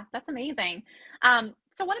 yeah, that's amazing.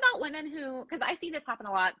 So what about women who, because I see this happen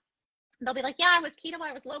a lot, they'll be like, yeah, I was keto,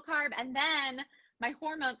 I was low carb, and then my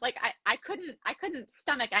hormones, like I couldn't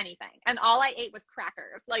stomach anything. And all I ate was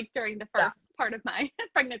crackers, like during the Yeah. first part of my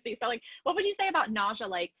pregnancy. So like, what would you say about nausea?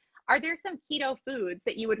 Like, are there some keto foods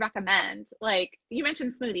that you would recommend? Like you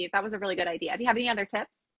mentioned smoothies. That was a really good idea. Do you have any other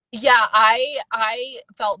tips? Yeah, I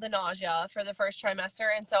felt the nausea for the first trimester,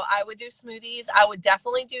 and so I would do smoothies. I would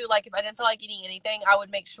definitely do, like, if I didn't feel like eating anything, I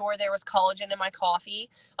would make sure there was collagen in my coffee,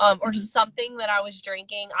 or Hmm. something that I was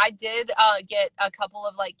drinking. I did get a couple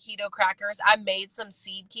of, like, keto crackers. I made some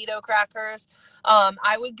seed keto crackers. I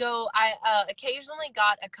occasionally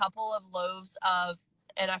got a couple of loaves of,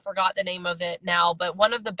 and I forgot the name of it now, but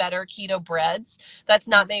one of the better keto breads that's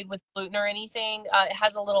Yeah. not made with gluten or anything. It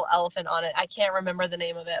has a little elephant on it. I can't remember the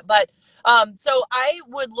name of it, but so I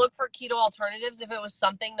would look for keto alternatives if it was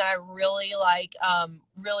something that I really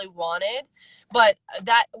really wanted, but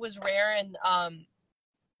that was rare. And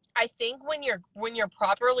I think when you're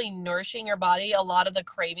properly nourishing your body, a lot of the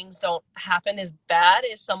cravings don't happen as bad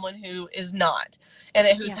as someone who is not, and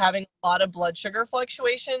who's Yeah. having a lot of blood sugar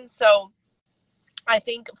fluctuations. So I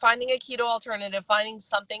think finding a keto alternative, finding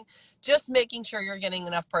something, just making sure you're getting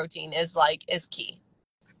enough protein is key.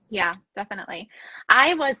 Yeah, definitely.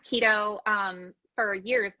 I was keto for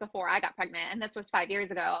years before I got pregnant, and this was 5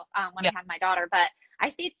 years ago when I Yeah. had my daughter. But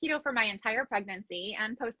I stayed keto for my entire pregnancy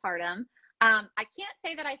and postpartum. I can't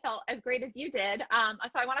say that I felt as great as you did,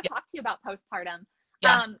 so I want to Yeah. talk to you about postpartum.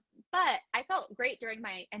 Yeah. But I felt great during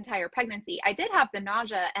my entire pregnancy. I did have the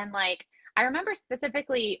nausea, and like I remember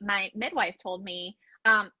specifically, my midwife told me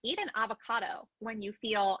eat an avocado when you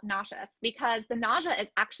feel nauseous because the nausea is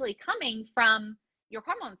actually coming from your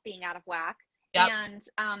hormones being out of whack. Yep.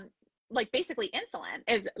 And like basically insulin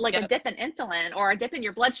is like a Yep. dip in insulin or a dip in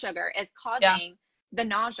your blood sugar is Yeah. causing the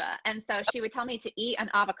nausea. And so she would tell me to eat an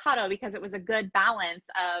avocado because it was a good balance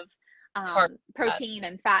of Hard. protein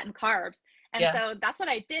and fat and carbs. And Yeah. so that's what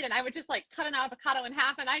I did. And I would just like cut an avocado in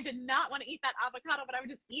half. And I did not want to eat that avocado, but I would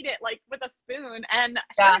just eat it like with a spoon. And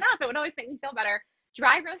sure Yeah. enough, it would always make me feel better.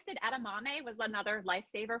 Dry roasted edamame was another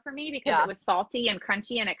lifesaver for me because it Yeah. was salty and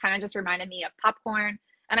crunchy and it kind of just reminded me of popcorn.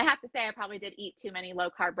 And I have to say, I probably did eat too many low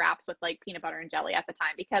carb wraps with like peanut butter and jelly at the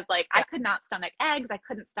time because like I Yeah. could not stomach eggs. I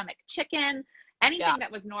couldn't stomach chicken, Yeah. anything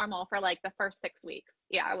that was normal for like the first 6 weeks.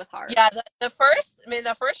 Yeah, it was hard. Yeah, the first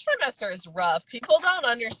trimester is rough. People don't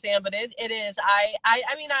understand, but it is.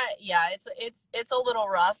 Yeah, it's a little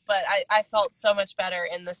rough, but I felt so much better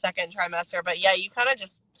in the second trimester. But yeah, you kind of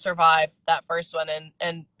just survive that first one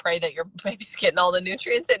and pray that your baby's getting all the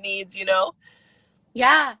nutrients it needs, you know?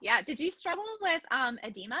 Yeah, yeah. Did you struggle with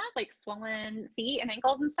edema, like swollen feet and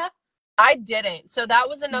ankles and stuff? I didn't. So that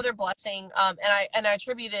was Mm. another blessing. And I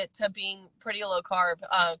attribute it to being pretty low carb,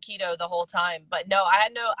 keto the whole time. But no, I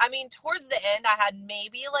had no, I mean, towards the end, I had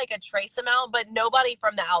maybe like a trace amount, but nobody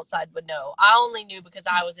from the outside would know. I only knew because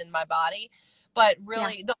I was in my body. But Yeah.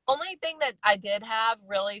 really, the only thing that I did have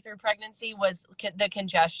really through pregnancy was the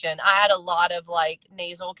congestion. I had a lot of like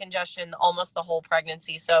nasal congestion almost the whole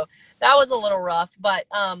pregnancy. So that was a little rough. But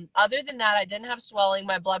other than that, I didn't have swelling.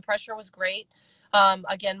 My blood pressure was great.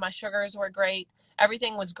 Again, my sugars were great.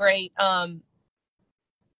 Everything was great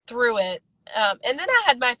through it. And then I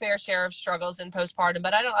had my fair share of struggles in postpartum,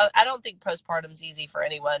 but I don't think postpartum's easy for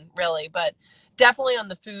anyone really. But definitely on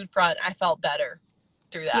the food front, I felt better.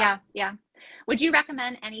 through that. Yeah, yeah. Would you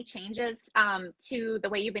recommend any changes to the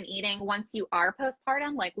way you've been eating once you are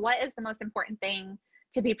postpartum? Like, what is the most important thing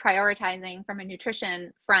to be prioritizing from a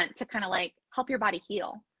nutrition front to kind of like help your body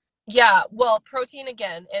heal? Yeah, well, protein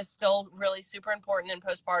again is still really super important in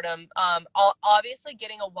postpartum. Obviously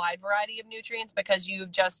getting a wide variety of nutrients because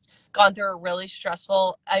you've just gone through a really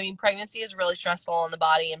stressful. I mean, pregnancy is really stressful on the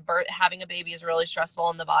body, and having a baby is really stressful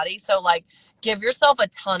on the body. So, like, give yourself a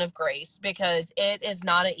ton of grace because it is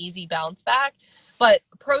not an easy bounce back. But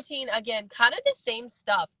protein, again, kind of the same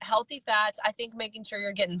stuff. Healthy fats. I think making sure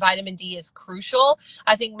you're getting vitamin D is crucial.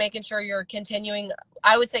 I think making sure you're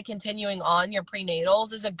I would say continuing on your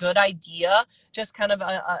prenatals is a good idea, just kind of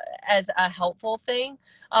as a helpful thing.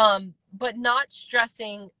 But not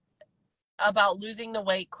stressing about losing the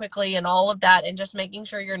weight quickly and all of that, and just making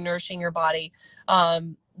sure you're nourishing your body.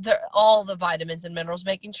 All the vitamins and minerals,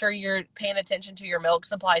 making sure you're paying attention to your milk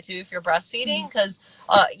supply too if you're breastfeeding, because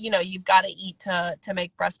you've got to eat to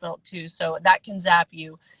make breast milk too, so that can zap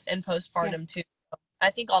you in Yeah. postpartum too. I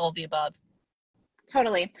think all of the above.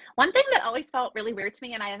 Totally. One thing that always felt really weird to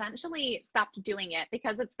me, and I eventually stopped doing it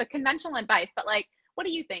because it's the conventional advice, but like, what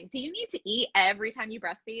do you think? Do you need to eat every time you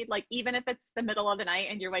breastfeed? Like, even if it's the middle of the night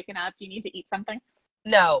and you're waking up, do you need to eat something?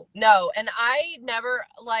 No, no. And I never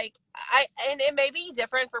and it may be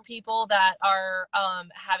different for people that are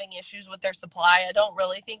having issues with their supply. I don't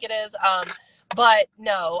really think it is. But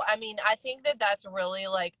no, I mean, I think that that's really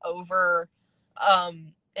like over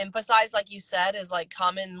emphasized, like you said, is like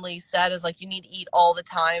commonly said, is like you need to eat all the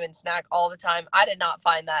time and snack all the time. I did not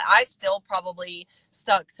find that. I still probably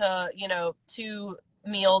stuck to, two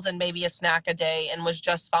meals and maybe a snack a day and was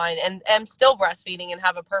just fine, and am still breastfeeding and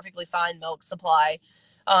have a perfectly fine milk supply.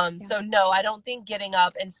 Yeah. So no, I don't think getting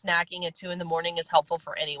up and snacking at 2 a.m. is helpful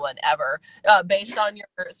for anyone ever, based on your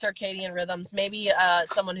circadian rhythms. Maybe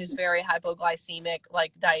someone who's very hypoglycemic,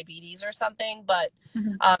 like diabetes or something. But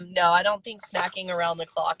Mhm. no, I don't think snacking around the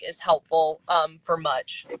clock is helpful for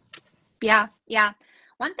much. Yeah, yeah.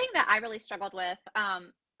 One thing that I really struggled with,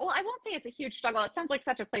 well, I won't say it's a huge struggle. It sounds like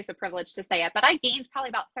such a place of privilege to say it, but I gained probably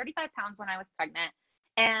about 35 pounds when I was pregnant,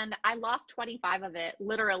 and I lost 25 of it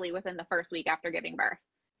literally within the first week after giving birth.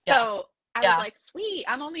 Yeah, So I was yeah, like, sweet,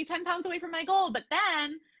 I'm only 10 pounds away from my goal. But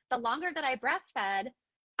then the longer that I breastfed,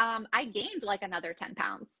 I gained like another 10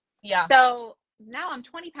 pounds. yeah, So now I'm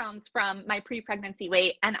 20 pounds from my pre-pregnancy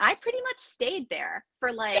weight, and I pretty much stayed there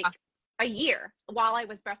for like yeah, a year while I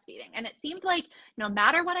was breastfeeding. And it seemed like no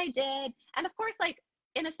matter what I did, and of course, like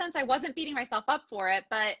in a sense, I wasn't beating myself up for it,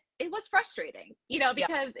 but it was frustrating, yeah.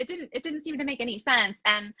 because it didn't seem to make any sense.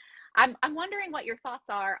 And I'm wondering what your thoughts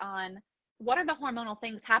are on what are the hormonal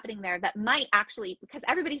things happening there that might actually, because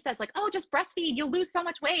everybody says like, oh, just breastfeed, you'll lose so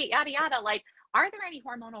much weight, yada yada. Like, are there any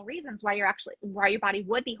hormonal reasons why your body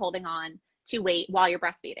would be holding on to weight while you're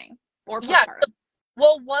breastfeeding or Yeah. postpartum?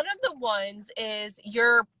 Well, one of the ones is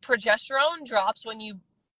your progesterone drops when you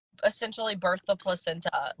essentially birth the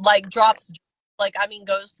placenta, like Got it. drops, like, I mean,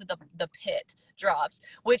 goes to the pit, drops,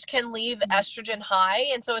 which can leave Mhm. estrogen high.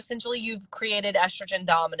 And so essentially you've created estrogen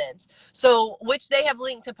dominance, so which they have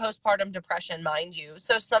linked to postpartum depression, mind you.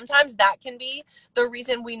 So sometimes that can be the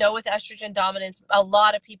reason. We know with estrogen dominance, a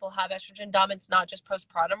lot of people have estrogen dominance, not just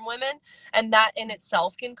postpartum women, and that in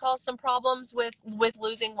itself can cause some problems with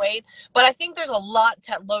losing weight. But I think there's a lot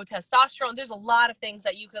low testosterone, there's a lot of things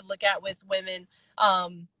that you could look at with women,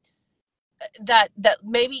 um that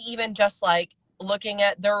maybe even just like looking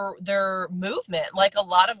at their movement. Like, a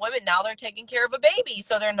lot of women now, they're taking care of a baby,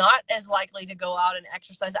 so they're not as likely to go out and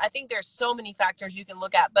exercise. I think there's so many factors you can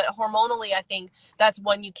look at, but hormonally, I think that's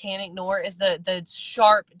one you can't ignore, is the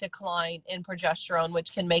sharp decline in progesterone,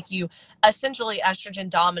 which can make you essentially estrogen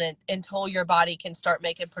dominant until your body can start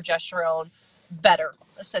making progesterone better,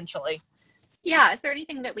 essentially. Yeah. Is there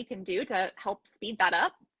anything that we can do to help speed that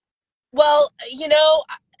up? Well,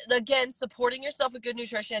 again, supporting yourself with good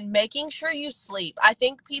nutrition, making sure you sleep. I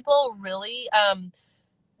think people really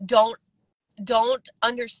don't don't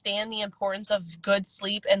understand the importance of good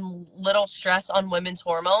sleep and little stress on women's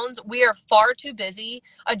hormones. We are far too busy.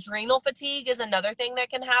 Adrenal fatigue is another thing that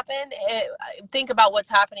can happen. Think about what's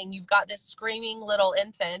happening. You've got this screaming little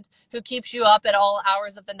infant who keeps you up at all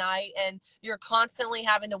hours of the night, and you're constantly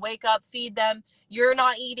having to wake up, feed them. You're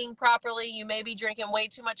not eating properly. You may be drinking way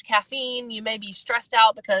too much caffeine. You may be stressed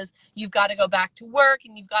out because you've got to go back to work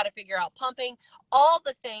and you've got to figure out pumping. All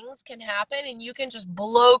the things can happen, and you can just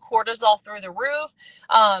blow cortisol through the roof.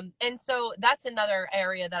 And so that's another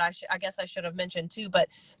area that I guess I should have mentioned too. But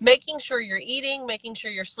making sure you're eating, making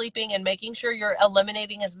sure you're sleeping, and making sure you're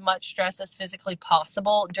eliminating as much stress as physically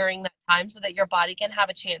possible during that time so that your body can have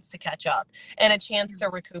a chance to catch up and a chance to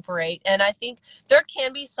recuperate. And I think there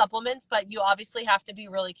can be supplements, but you obviously have to be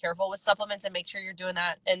really careful with supplements and make sure you're doing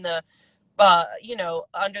that in the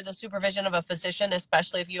under the supervision of a physician,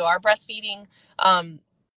 especially if you are breastfeeding.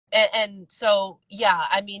 And so, yeah,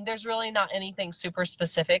 I mean, there's really not anything super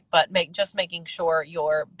specific, but just making sure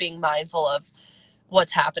you're being mindful of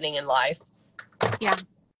what's happening in life. Yeah,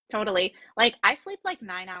 totally. Like I sleep like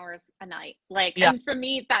 9 hours a night. Like, Yeah. and for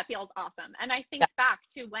me, that feels awesome. And I think Yeah. back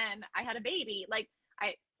to when I had a baby, like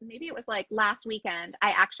maybe it was like last weekend, I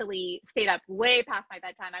actually stayed up way past my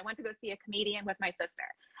bedtime. I went to go see a comedian with my sister,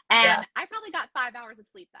 Yeah. and I probably got 5 hours of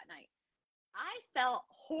sleep that night. I felt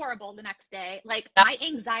horrible the next day. Like Yeah. my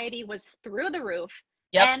anxiety was through the roof.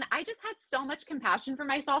 Yep. And I just had so much compassion for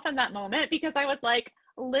myself in that moment because I was like,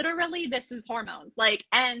 literally, this is hormones. Like,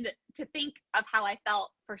 and to think of how I felt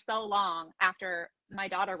for so long after my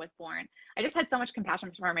daughter was born, I just had so much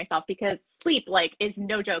compassion for myself because sleep, like, is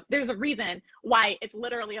no joke. There's a reason why it's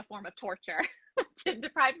literally a form of torture to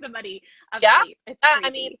deprive somebody of Yeah. sleep. It's I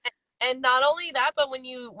mean, crazy. and not only that, but when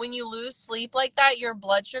you lose sleep like that, your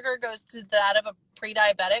blood sugar goes to that of a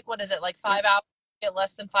pre-diabetic. What is it, like Yep. 5 hours? Get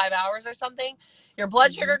less than 5 hours or something. Your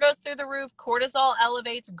blood Mm-hmm. sugar goes through the roof. Cortisol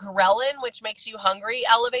elevates. Ghrelin, which makes you hungry,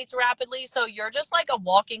 elevates rapidly. So you're just like a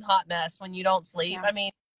walking hot mess when you don't sleep. Yeah. I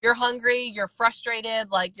mean, you're hungry, you're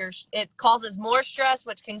frustrated, like it causes more stress,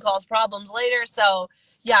 which can cause problems later. So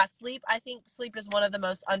yeah, sleep. I think sleep is one of the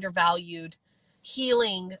most undervalued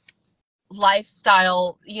healing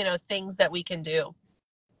lifestyle, things that we can do.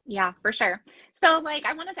 Yeah, for sure. So, like,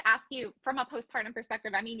 I wanted to ask you from a postpartum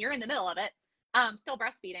perspective. I mean, you're in the middle of it, still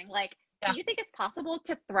breastfeeding. Like, do Yeah. you think it's possible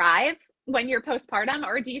to thrive when you're postpartum,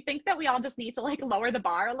 or do you think that we all just need to like lower the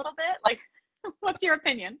bar a little bit? Like, what's your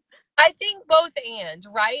opinion? I think both and,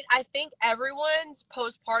 right? I think everyone's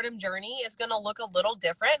postpartum journey is going to look a little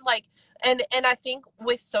different. Like, and I think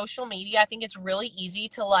with social media, I think it's really easy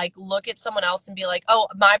to like look at someone else and be like, "Oh,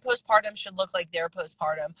 my postpartum should look like their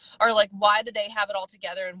postpartum." Or like, "Why do they have it all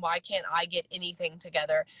together and why can't I get anything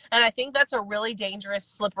together?" And I think that's a really dangerous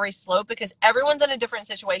slippery slope because everyone's in a different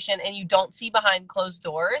situation and you don't see behind closed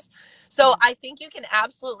doors. So I think you can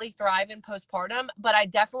absolutely thrive in postpartum, but I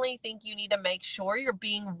definitely think you need to make sure you're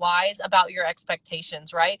being wise about your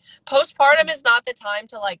expectations, right? Postpartum is not the time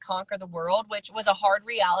to like conquer the world, which was a hard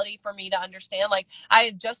reality for me to understand. Like I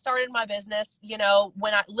had just started my business,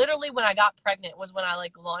 when I got pregnant was when I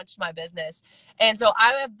like launched my business. And so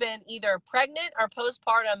I have been either pregnant or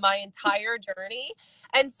postpartum my entire journey.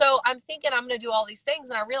 And so I'm thinking I'm going to do all these things.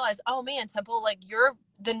 And I realize, oh man, Temple, like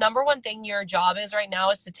the number one thing your job is right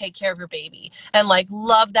now is to take care of your baby and like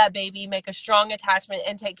love that baby, make a strong attachment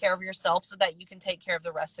and take care of yourself so that you can take care of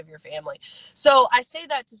the rest of your family. So I say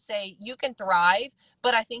that to say you can thrive,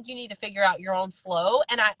 but I think you need to figure out your own flow.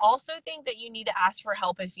 And I also think that you need to ask for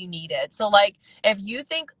help if you need it. So like if you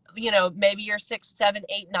think, maybe you're 6, 7,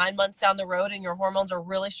 8, 9 months down the road and your hormones are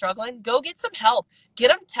really struggling, go get some help, get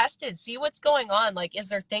them tested, see what's going on. Like, is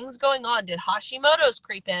there things going on? Did Hashimoto's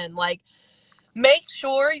creep in? Like, make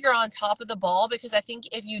sure you're on top of the ball because I think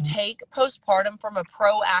if you take postpartum from a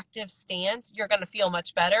proactive stance, you're going to feel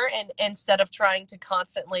much better. And instead of trying to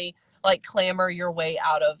constantly like clamor your way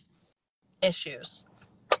out of issues.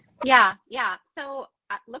 Yeah, yeah. So,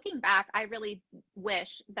 looking back, I really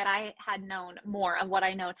wish that I had known more of what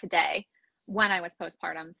I know today when I was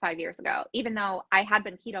postpartum 5 years ago. Even though I had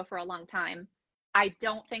been keto for a long time, I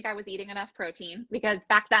don't think I was eating enough protein because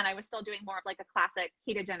back then I was still doing more of like a classic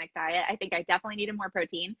ketogenic diet. I think I definitely needed more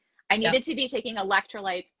protein. I Yeah. needed to be taking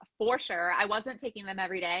electrolytes for sure. I wasn't taking them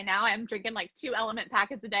every day. Now I'm drinking like 2 element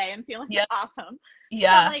packets a day and feeling Yeah. awesome. So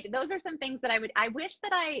Yeah. like those are some things that I wish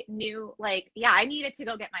that I knew, like, yeah, I needed to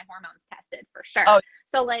go get my hormones tested for sure. Oh,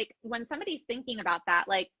 So like when somebody's thinking about that,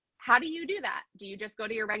 like how do you do that? Do you just go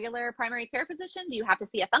to your regular primary care physician? Do you have to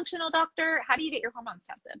see a functional doctor? How do you get your hormones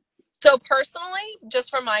tested? so personally, just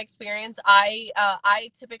from my experience, I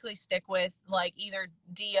typically stick with like either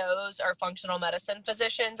DOs or functional medicine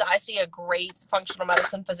physicians. I see a great functional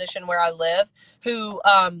medicine physician where I live who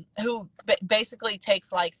basically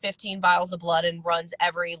takes like 15 vials of blood and runs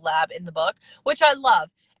every lab in the book, which I love.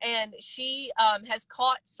 And she has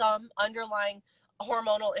caught some underlying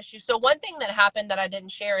hormonal issues. So one thing that happened that I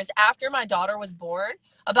didn't share is after my daughter was born,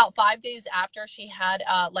 about 5 days after, she had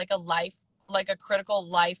like a critical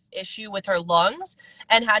life issue with her lungs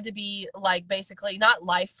and had to be like basically not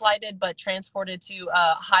life flighted but transported to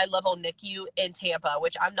a high level NICU in Tampa,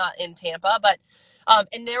 which I'm not in Tampa, but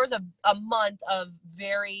and there was a month of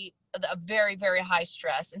very high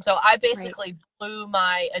stress. And so I Right. basically blew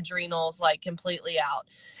my adrenals like completely out.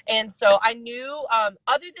 And so I knew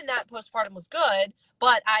other than that postpartum was good,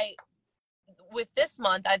 but with this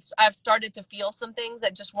month, I've started to feel some things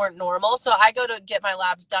that just weren't normal. So I go to get my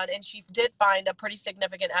labs done, and she did find a pretty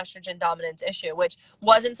significant estrogen dominance issue, which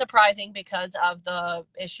wasn't surprising because of the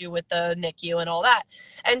issue with the NICU and all that.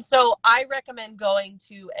 And so I recommend going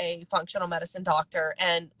to a functional medicine doctor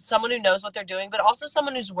and someone who knows what they're doing, but also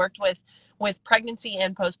someone who's worked with pregnancy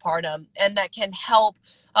and postpartum, and that can help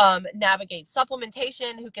navigate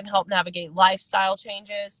supplementation, who can help navigate lifestyle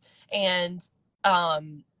changes, and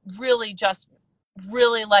really just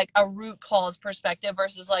really like a root cause perspective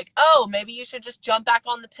versus like, oh, maybe you should just jump back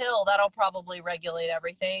on the pill. That'll probably regulate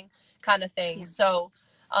everything kind of thing. Yeah. So,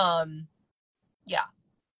 yeah,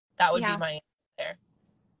 that would be Yeah. my answer there.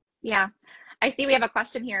 Yeah. I see we have a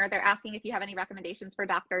question here. They're asking if you have any recommendations for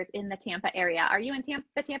doctors in the Tampa area. Are you in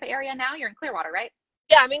the Tampa area now? You're in Clearwater, right?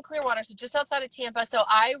 Yeah, I'm in Clearwater, so just outside of Tampa. So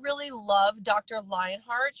I really love Dr.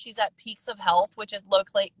 Lionheart. She's at Peaks of Health, which is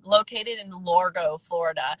located in Largo,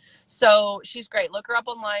 Florida. So she's great. Look her up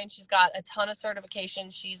online. She's got a ton of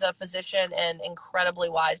certifications. She's a physician and incredibly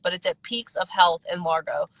wise, but it's at Peaks of Health in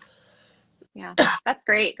Largo. Yeah, that's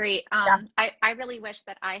great. Great. Yeah. I really wish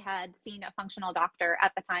that I had seen a functional doctor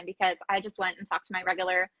at the time, because I just went and talked to my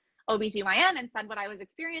regular OBGYN and said what I was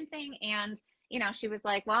experiencing. And, she was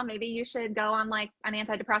like, well, maybe you should go on like an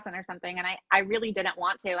antidepressant or something. And I really didn't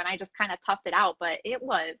want to. And I just kind of toughed it out, but it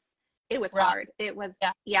was Right. hard. It was,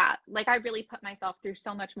 yeah, like I really put myself through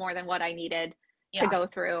so much more than what I needed to go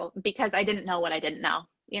through, because I didn't know what I didn't know,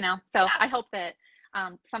 So I hope that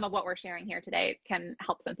some of what we're sharing here today can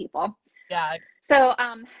help some people. Yeah. So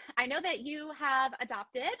I know that you have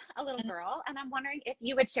adopted a little girl, and I'm wondering if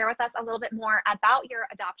you would share with us a little bit more about your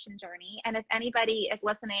adoption journey. And if anybody is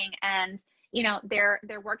listening and, they're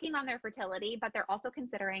working on their fertility, but they're also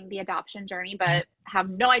considering the adoption journey, but have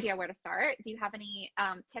no idea where to start. Do you have any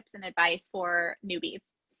tips and advice for newbies?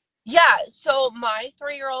 Yeah, so my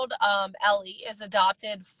 3-year-old Ellie is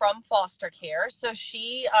adopted from foster care. So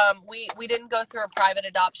she we didn't go through a private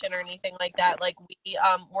adoption or anything like that. Like we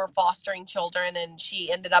were fostering children, and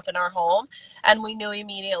she ended up in our home, and we knew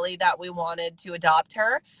immediately that we wanted to adopt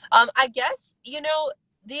her. I guess,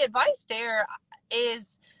 the advice there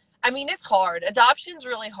is, I mean, it's hard. Adoption's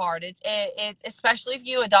really hard. It's especially if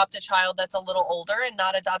you adopt a child that's a little older and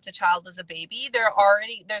not adopt a child as a baby.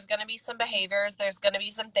 There's going to be some behaviors. There's going to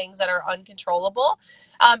be some things that are uncontrollable,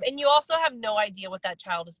 and you also have no idea what that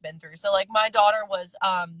child has been through. So, like, my daughter was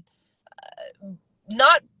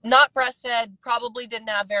not breastfed. Probably didn't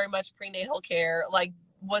have very much prenatal care. Like,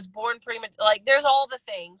 was born premature. Like, there's all the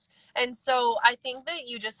things. And so I think that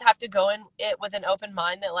you just have to go in it with an open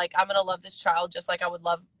mind that, like, I'm going to love this child just like I would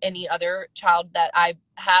love any other child that I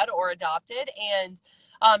had or adopted. And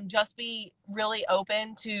just be really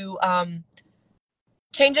open to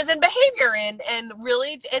changes in behavior, and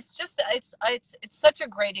really it's such a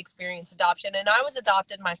great experience, adoption. And I was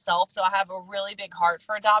adopted myself, so I have a really big heart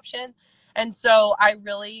for adoption. And so I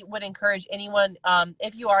really would encourage anyone,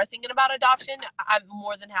 if you are thinking about adoption, I'm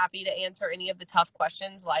more than happy to answer any of the tough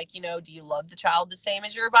questions, like, do you love the child the same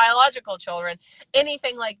as your biological children,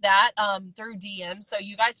 anything like that, through DM. So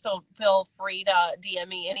you guys feel free to DM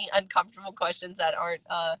me any uncomfortable questions that aren't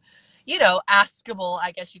askable,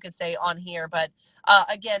 I guess you could say, on here. But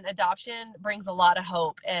again, adoption brings a lot of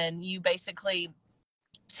hope, and you basically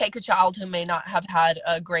take a child who may not have had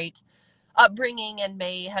a great upbringing and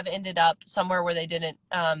may have ended up somewhere where they didn't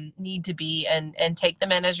need to be, and take them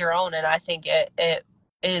in as your own. And I think it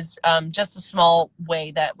is just a small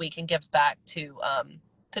way that we can give back to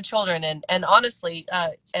children, and honestly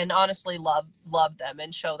love them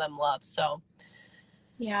and show them love. So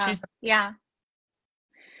Yeah.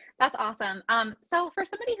 That's awesome. So for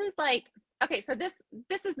somebody who's like, okay, so this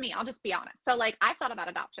is me. I'll just be honest. So like I've thought about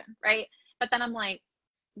adoption, right? But then I'm like,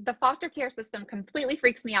 the foster care system completely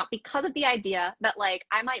freaks me out because of the idea that like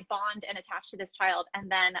I might bond and attach to this child and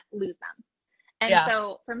then lose them. And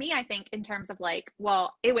so for me, I think in terms of like,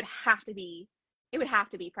 well, it would have to be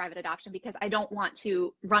private adoption, because I don't want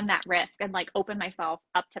to run that risk and like open myself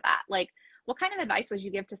up to that. Like, what kind of advice would you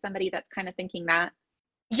give to somebody that's kind of thinking that?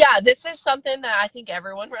 Yeah, this is something that I think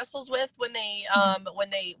everyone wrestles with when they when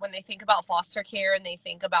they think about foster care and they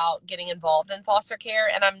think about getting involved in foster care.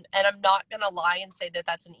 And I'm not gonna lie and say that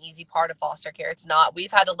that's an easy part of foster care. It's not.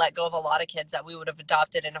 We've had to let go of a lot of kids that we would have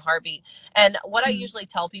adopted in a heartbeat. And what I usually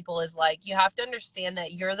tell people is, like, you have to understand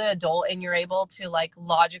that you're the adult and you're able to like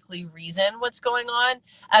logically reason what's going on.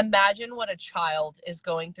 Imagine what a child is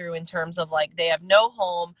going through in terms of like they have no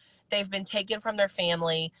home. they've been taken from their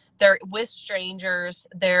family, they're with strangers,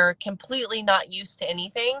 they're completely not used to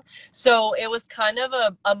anything. So it was kind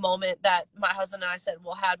of a moment that my husband and I said,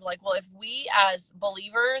 well, if we as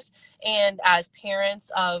believers and as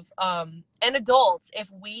parents of and adults, if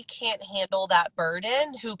we can't handle that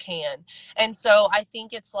burden, who can? And so I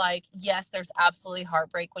think it's like, yes, there's absolutely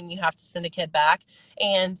heartbreak when you have to send a kid back,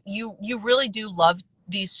 and you really do love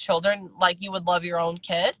these children like you would love your own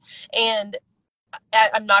kid. And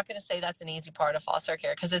I'm not going to say that's an easy part of foster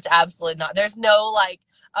care, because it's absolutely not. There's no like,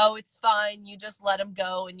 oh, it's fine, you just let them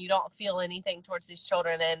go and you don't feel anything towards these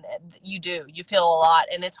children. And you feel a lot,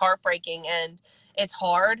 and it's heartbreaking and it's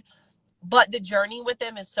hard. But the journey with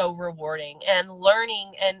them is so rewarding, and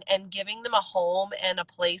learning and giving them a home and a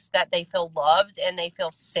place that they feel loved and they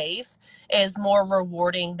feel safe is more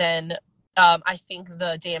rewarding than I think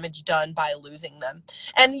the damage done by losing them.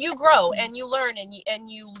 And you grow and you learn, and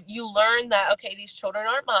you learn that, okay, these children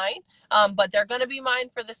aren't mine, but they're going to be mine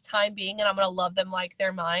for this time being, and I'm going to love them like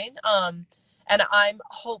they're mine. And I'm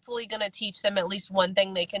hopefully going to teach them at least one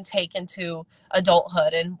thing they can take into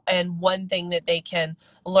adulthood, and one thing that they can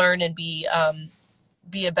learn and be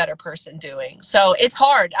a better person doing. So it's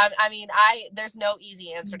hard. I mean, there's no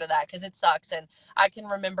easy answer to that, because it sucks. And I can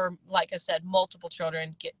remember, like I said, multiple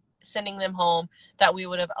children sending them home that we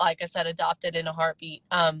would have, like I said, adopted in a heartbeat.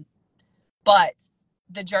 But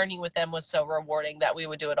the journey with them was so rewarding that we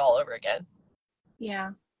would do it all over again.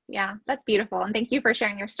 Yeah. Yeah, that's beautiful. And thank you for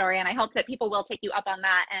sharing your story. And I hope that people will take you up on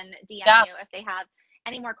that and DM you if they have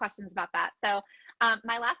any more questions about that. So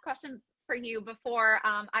my last question for you before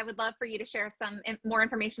I would love for you to share some more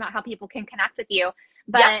information about how people can connect with you.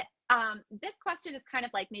 But this question is kind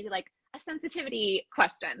of like maybe like a sensitivity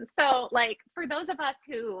question. So like for those of us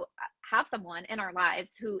who have someone in our lives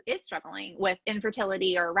who is struggling with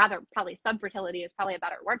infertility, or rather probably subfertility is probably a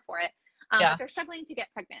better word for it, but they're struggling to get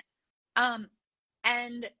pregnant.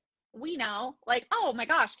 And we know, like, oh my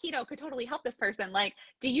gosh, keto could totally help this person. Like,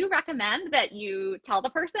 do you recommend that you tell the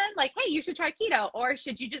person, like, hey, you should try keto, or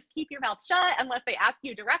should you just keep your mouth shut unless they ask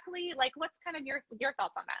you directly? Like, what's kind of your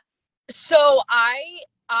thoughts on that? So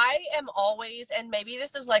I am always, and maybe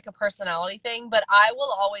this is like a personality thing, but I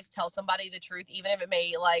will always tell somebody the truth, even if it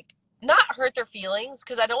may like not hurt their feelings,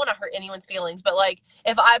 because I don't want to hurt anyone's feelings. But like,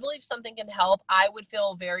 if I believe something can help, I would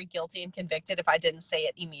feel very guilty and convicted if I didn't say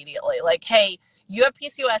it immediately. Like, hey, you have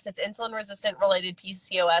PCOS, it's insulin resistant related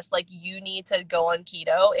PCOS. Like, you need to go on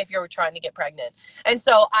keto if you're trying to get pregnant. And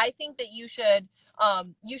so I think that you should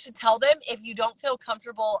tell them. If you don't feel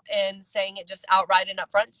comfortable in saying it just outright and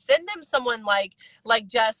upfront, send them someone like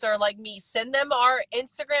Jess or like me. Send them our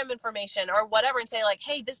Instagram information or whatever, and say like,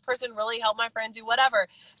 hey, this person really helped my friend do whatever.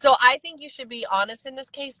 So I think you should be honest in this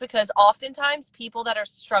case, because oftentimes people that are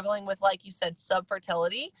struggling with, like you said,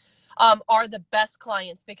 subfertility, are the best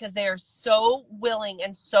clients, because they are so willing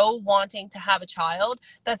and so wanting to have a child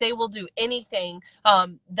that they will do anything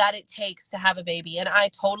that it takes to have a baby. And I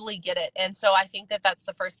totally get it. And so I think that that's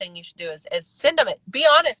the first thing you should do is send them it. Be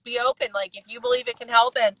honest, be open. Like, if you believe it can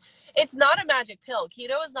help, and it's not a magic pill.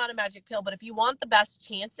 Keto is not a magic pill, but if you want the best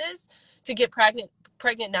chances to get pregnant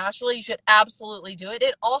naturally, you should absolutely do it.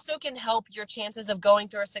 It also can help your chances of going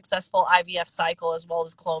through a successful IVF cycle, as well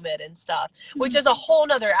as Clomid and stuff, which is a whole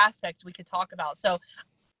nother aspect we could talk about. So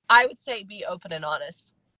I would say be open and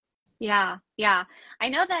honest. Yeah, yeah. I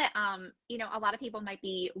know that a lot of people might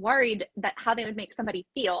be worried that how they would make somebody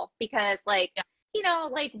feel, because like,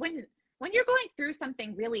 like when you're going through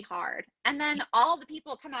something really hard and then all the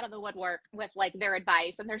people come out of the woodwork with like their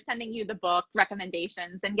advice, and they're sending you the book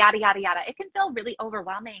recommendations and yada yada yada, it can feel really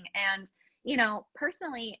overwhelming. And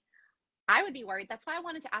personally, I would be worried. That's why I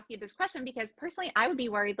wanted to ask you this question, because personally, I would be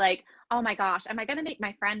worried, like, oh my gosh, am I going to make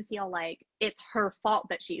my friend feel like it's her fault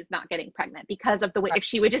that she's not getting pregnant because of the way, if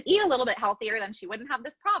she would just eat a little bit healthier, then she wouldn't have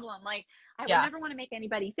this problem. Like, I would never want to make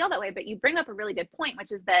anybody feel that way. But you bring up a really good point,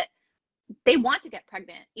 which is that they want to get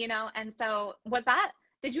pregnant, And so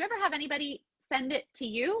did you ever have anybody send it to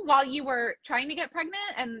you while you were trying to get pregnant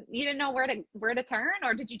and you didn't know where to turn,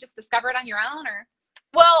 or did you just discover it on your own, or?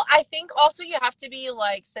 Well, I think also you have to be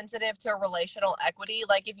like sensitive to relational equity.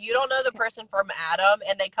 Like, if you don't know the person from Adam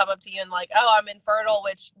and they come up to you and like, oh, I'm infertile,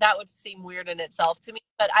 which that would seem weird in itself to me.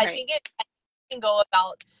 But I think it can go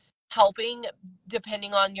about helping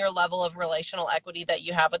depending on your level of relational equity that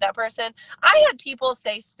you have with that person. I had people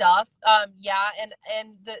say stuff.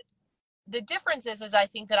 And the difference is I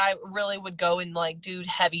think that I really would go and like do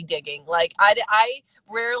heavy digging. Like, I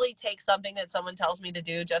rarely take something that someone tells me to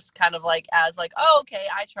do just kind of like as like, oh, okay,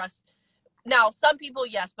 I trust Now, some people,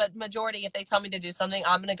 yes, but majority, if they tell me to do something,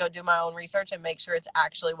 I'm going to go do my own research and make sure it's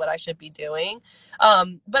actually what I should be doing.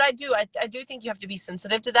 But I do think you have to be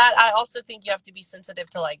sensitive to that. I also think you have to be sensitive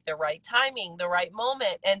to like the right timing, the right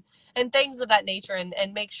moment, and things of that nature,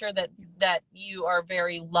 and make sure that you are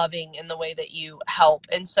very loving in the way that you help.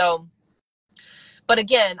 And so, but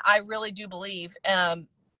again, I really do believe,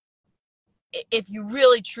 if you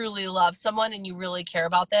really truly love someone and you really care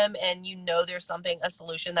about them and you know there's a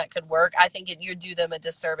solution that could work, I think you do them a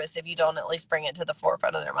disservice if you don't at least bring it to the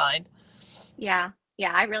forefront of their mind. Yeah.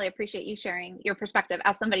 Yeah. I really appreciate you sharing your perspective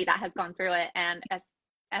as somebody that has gone through it and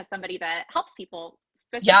as somebody that helps people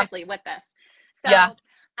Yeah. specifically with this. So, Yeah.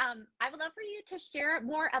 I would love for you to share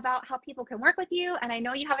more about how people can work with you. And I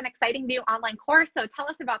know you have an exciting new online course. So tell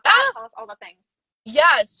us about that. Ah, Tell us all the things.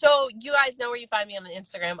 yeah, so you guys know where you find me on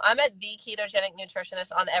Instagram. I'm at the Ketogenic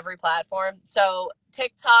Nutritionist on every platform. So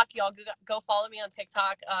TikTok, y'all go follow me on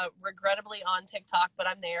TikTok. Regrettably on TikTok, but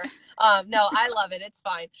I'm there. No, I love it. It's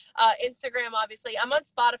fine. Instagram, obviously. I'm on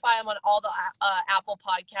Spotify. I'm on all the Apple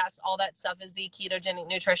Podcasts. All that stuff is the Ketogenic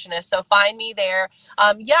Nutritionist. So find me there.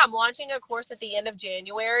 Yeah, I'm launching a course at the end of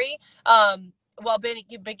January. Well,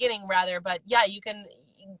 beginning rather, but yeah, you can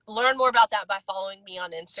learn more about that by following me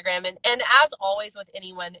on Instagram. And as always with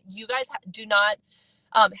anyone, you guys do not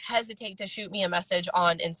hesitate to shoot me a message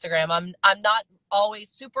on Instagram. I'm not always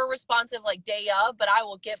super responsive like day of, but I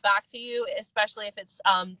will get back to you, especially if it's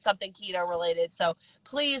something keto related. So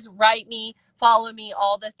please write me, follow me,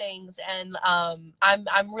 all the things. And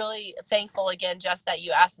I'm really thankful again, Jess, that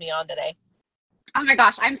you asked me on today. Oh my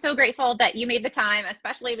gosh, I'm so grateful that you made the time,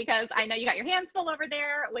 especially because I know you got your hands full over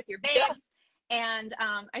there with your Yeah. bags. And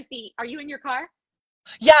I see, are you in your car?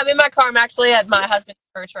 Yeah, I'm in my car. I'm actually at my husband's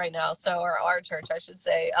church right now. So, or our church, I should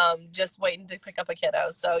say. Just waiting to pick up a kiddo.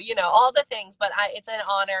 So, all the things, but it's an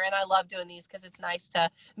honor and I love doing these because it's nice to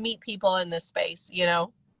meet people in this space.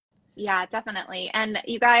 Yeah, definitely. And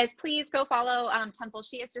you guys, please go follow Temple.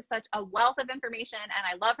 She is just such a wealth of information, and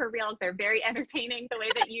I love her reels. They're very entertaining the way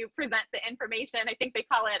that you present the information. I think they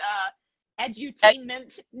call it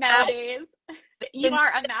edutainment nowadays. You are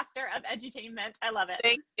a master of edutainment. I love it.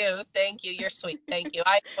 Thank you. Thank you. You're sweet. Thank you.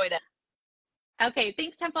 I enjoyed it. Okay,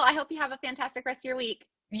 thanks, Temple. I hope you have a fantastic rest of your week.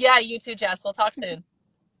 Yeah, you too, Jess. We'll talk soon.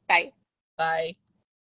 Bye. Bye.